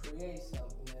had to create something.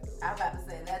 I'm about to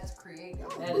say that's creative.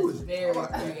 That is very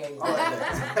creative.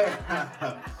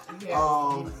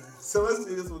 So let's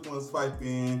see this. We're going to swipe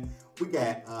in. We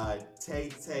got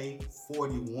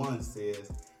Tay41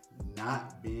 says,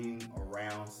 not being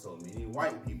around so many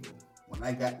white people. When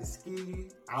I got to ski,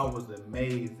 I was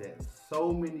amazed that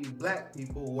so many black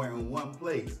people were in one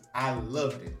place. I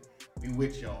loved it. We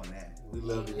with you on that. We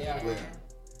loved it as well.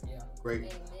 Yeah.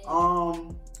 Great.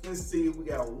 Let's see. We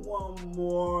got one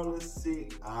more. Let's see.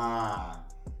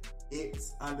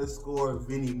 It's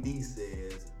 _Vinny D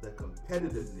says, the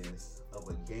competitiveness of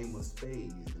a game of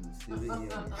spades in the student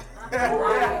union.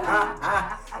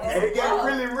 And it got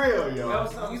really real, yo.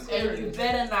 You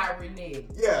better not renege.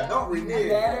 Yeah, don't renege. You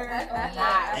better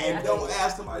not. And don't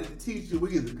ask somebody to teach you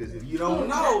either, because if you don't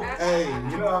know, hey,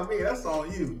 you know what I mean? That's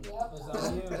on you. Yep. It's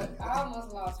on you. I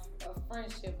almost lost a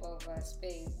friendship over a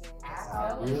spades game.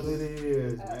 It really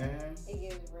is, man. It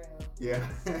gets real. Yeah.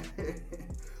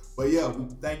 But yeah, we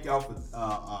thank y'all for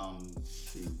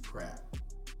shoot crap.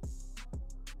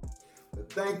 The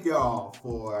thank y'all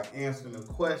for answering the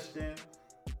question.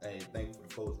 Hey, thank you for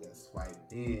the folks that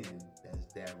swiped in. That's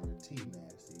Davra T.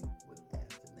 Massey with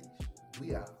Ask the Nation.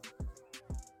 We out.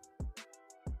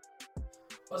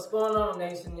 What's going on,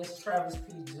 Nation? It's Travis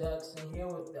P. Jackson here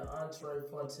with the entree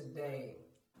for today.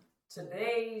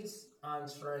 Today's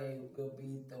entree will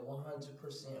be the 100%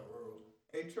 rule.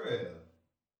 Hey, Trev.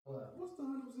 What? What's the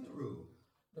 100% rule?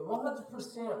 The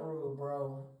 100% rule,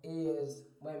 bro, is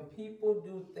when people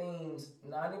do things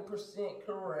 90%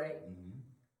 correct,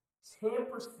 10%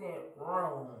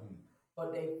 wrong,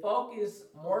 but they focus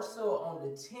more so on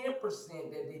the 10%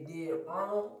 that they did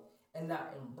wrong and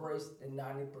not embrace the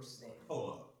 90%. Hold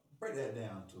up. Break that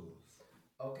down to us.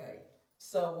 Okay.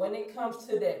 So when it comes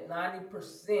to that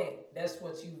 90%, that's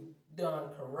what you've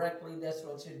done correctly. That's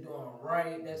what you're doing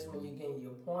right. That's when you're getting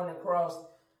your point across.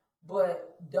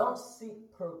 But don't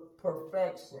seek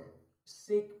perfection.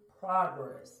 Seek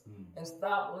progress. And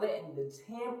stop letting the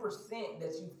 10%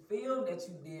 that you feel that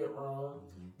you did wrong,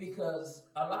 because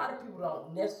a lot of people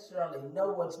don't necessarily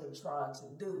know what you're trying to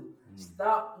do.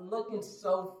 Stop looking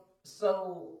so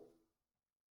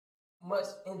much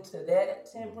into that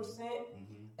 10%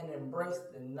 and embrace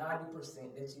the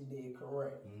 90% that you did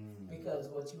correct. Because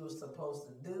what you were supposed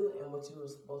to do and what you were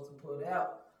supposed to put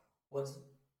out was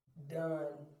done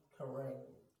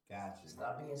correctly. Gotcha.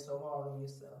 Stop being so hard on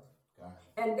yourself. Gotcha.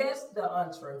 And that's the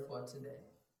entree for today.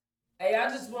 Hey, I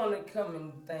just want to come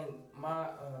and thank my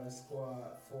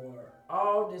squad for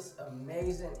all this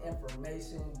amazing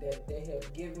information that they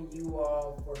have given you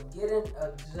all, for getting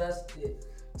adjusted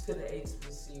to the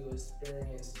HBCU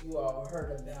experience. You all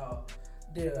heard about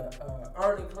the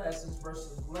early classes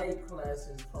versus late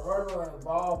classes, parental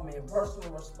involvement,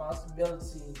 personal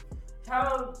responsibility,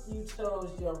 how you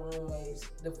chose your roommates,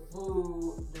 the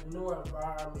food, the new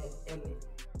environment, and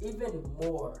even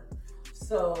more.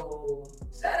 So,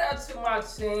 shout out to my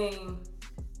team.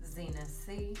 Zena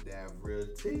C.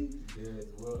 Davra T. Yes,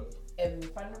 what? Evan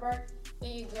Funderburg.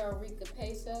 And your girl Rika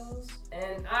Pesos.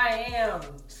 And I am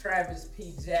Travis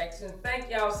P. Jackson.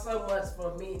 Thank y'all so much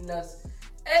for meeting us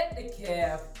at the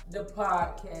CAF, the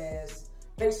podcast.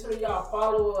 Make sure y'all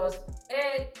follow us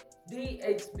at the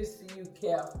HBCU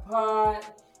CAF Pod.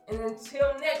 And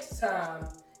until next time,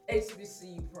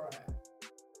 HBCU Pride.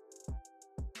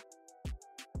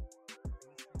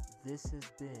 This has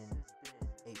been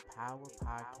a Power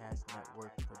Podcast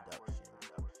Network production.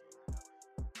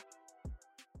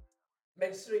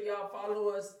 Make sure y'all follow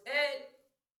us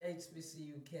at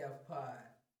HBCU CAF Pod.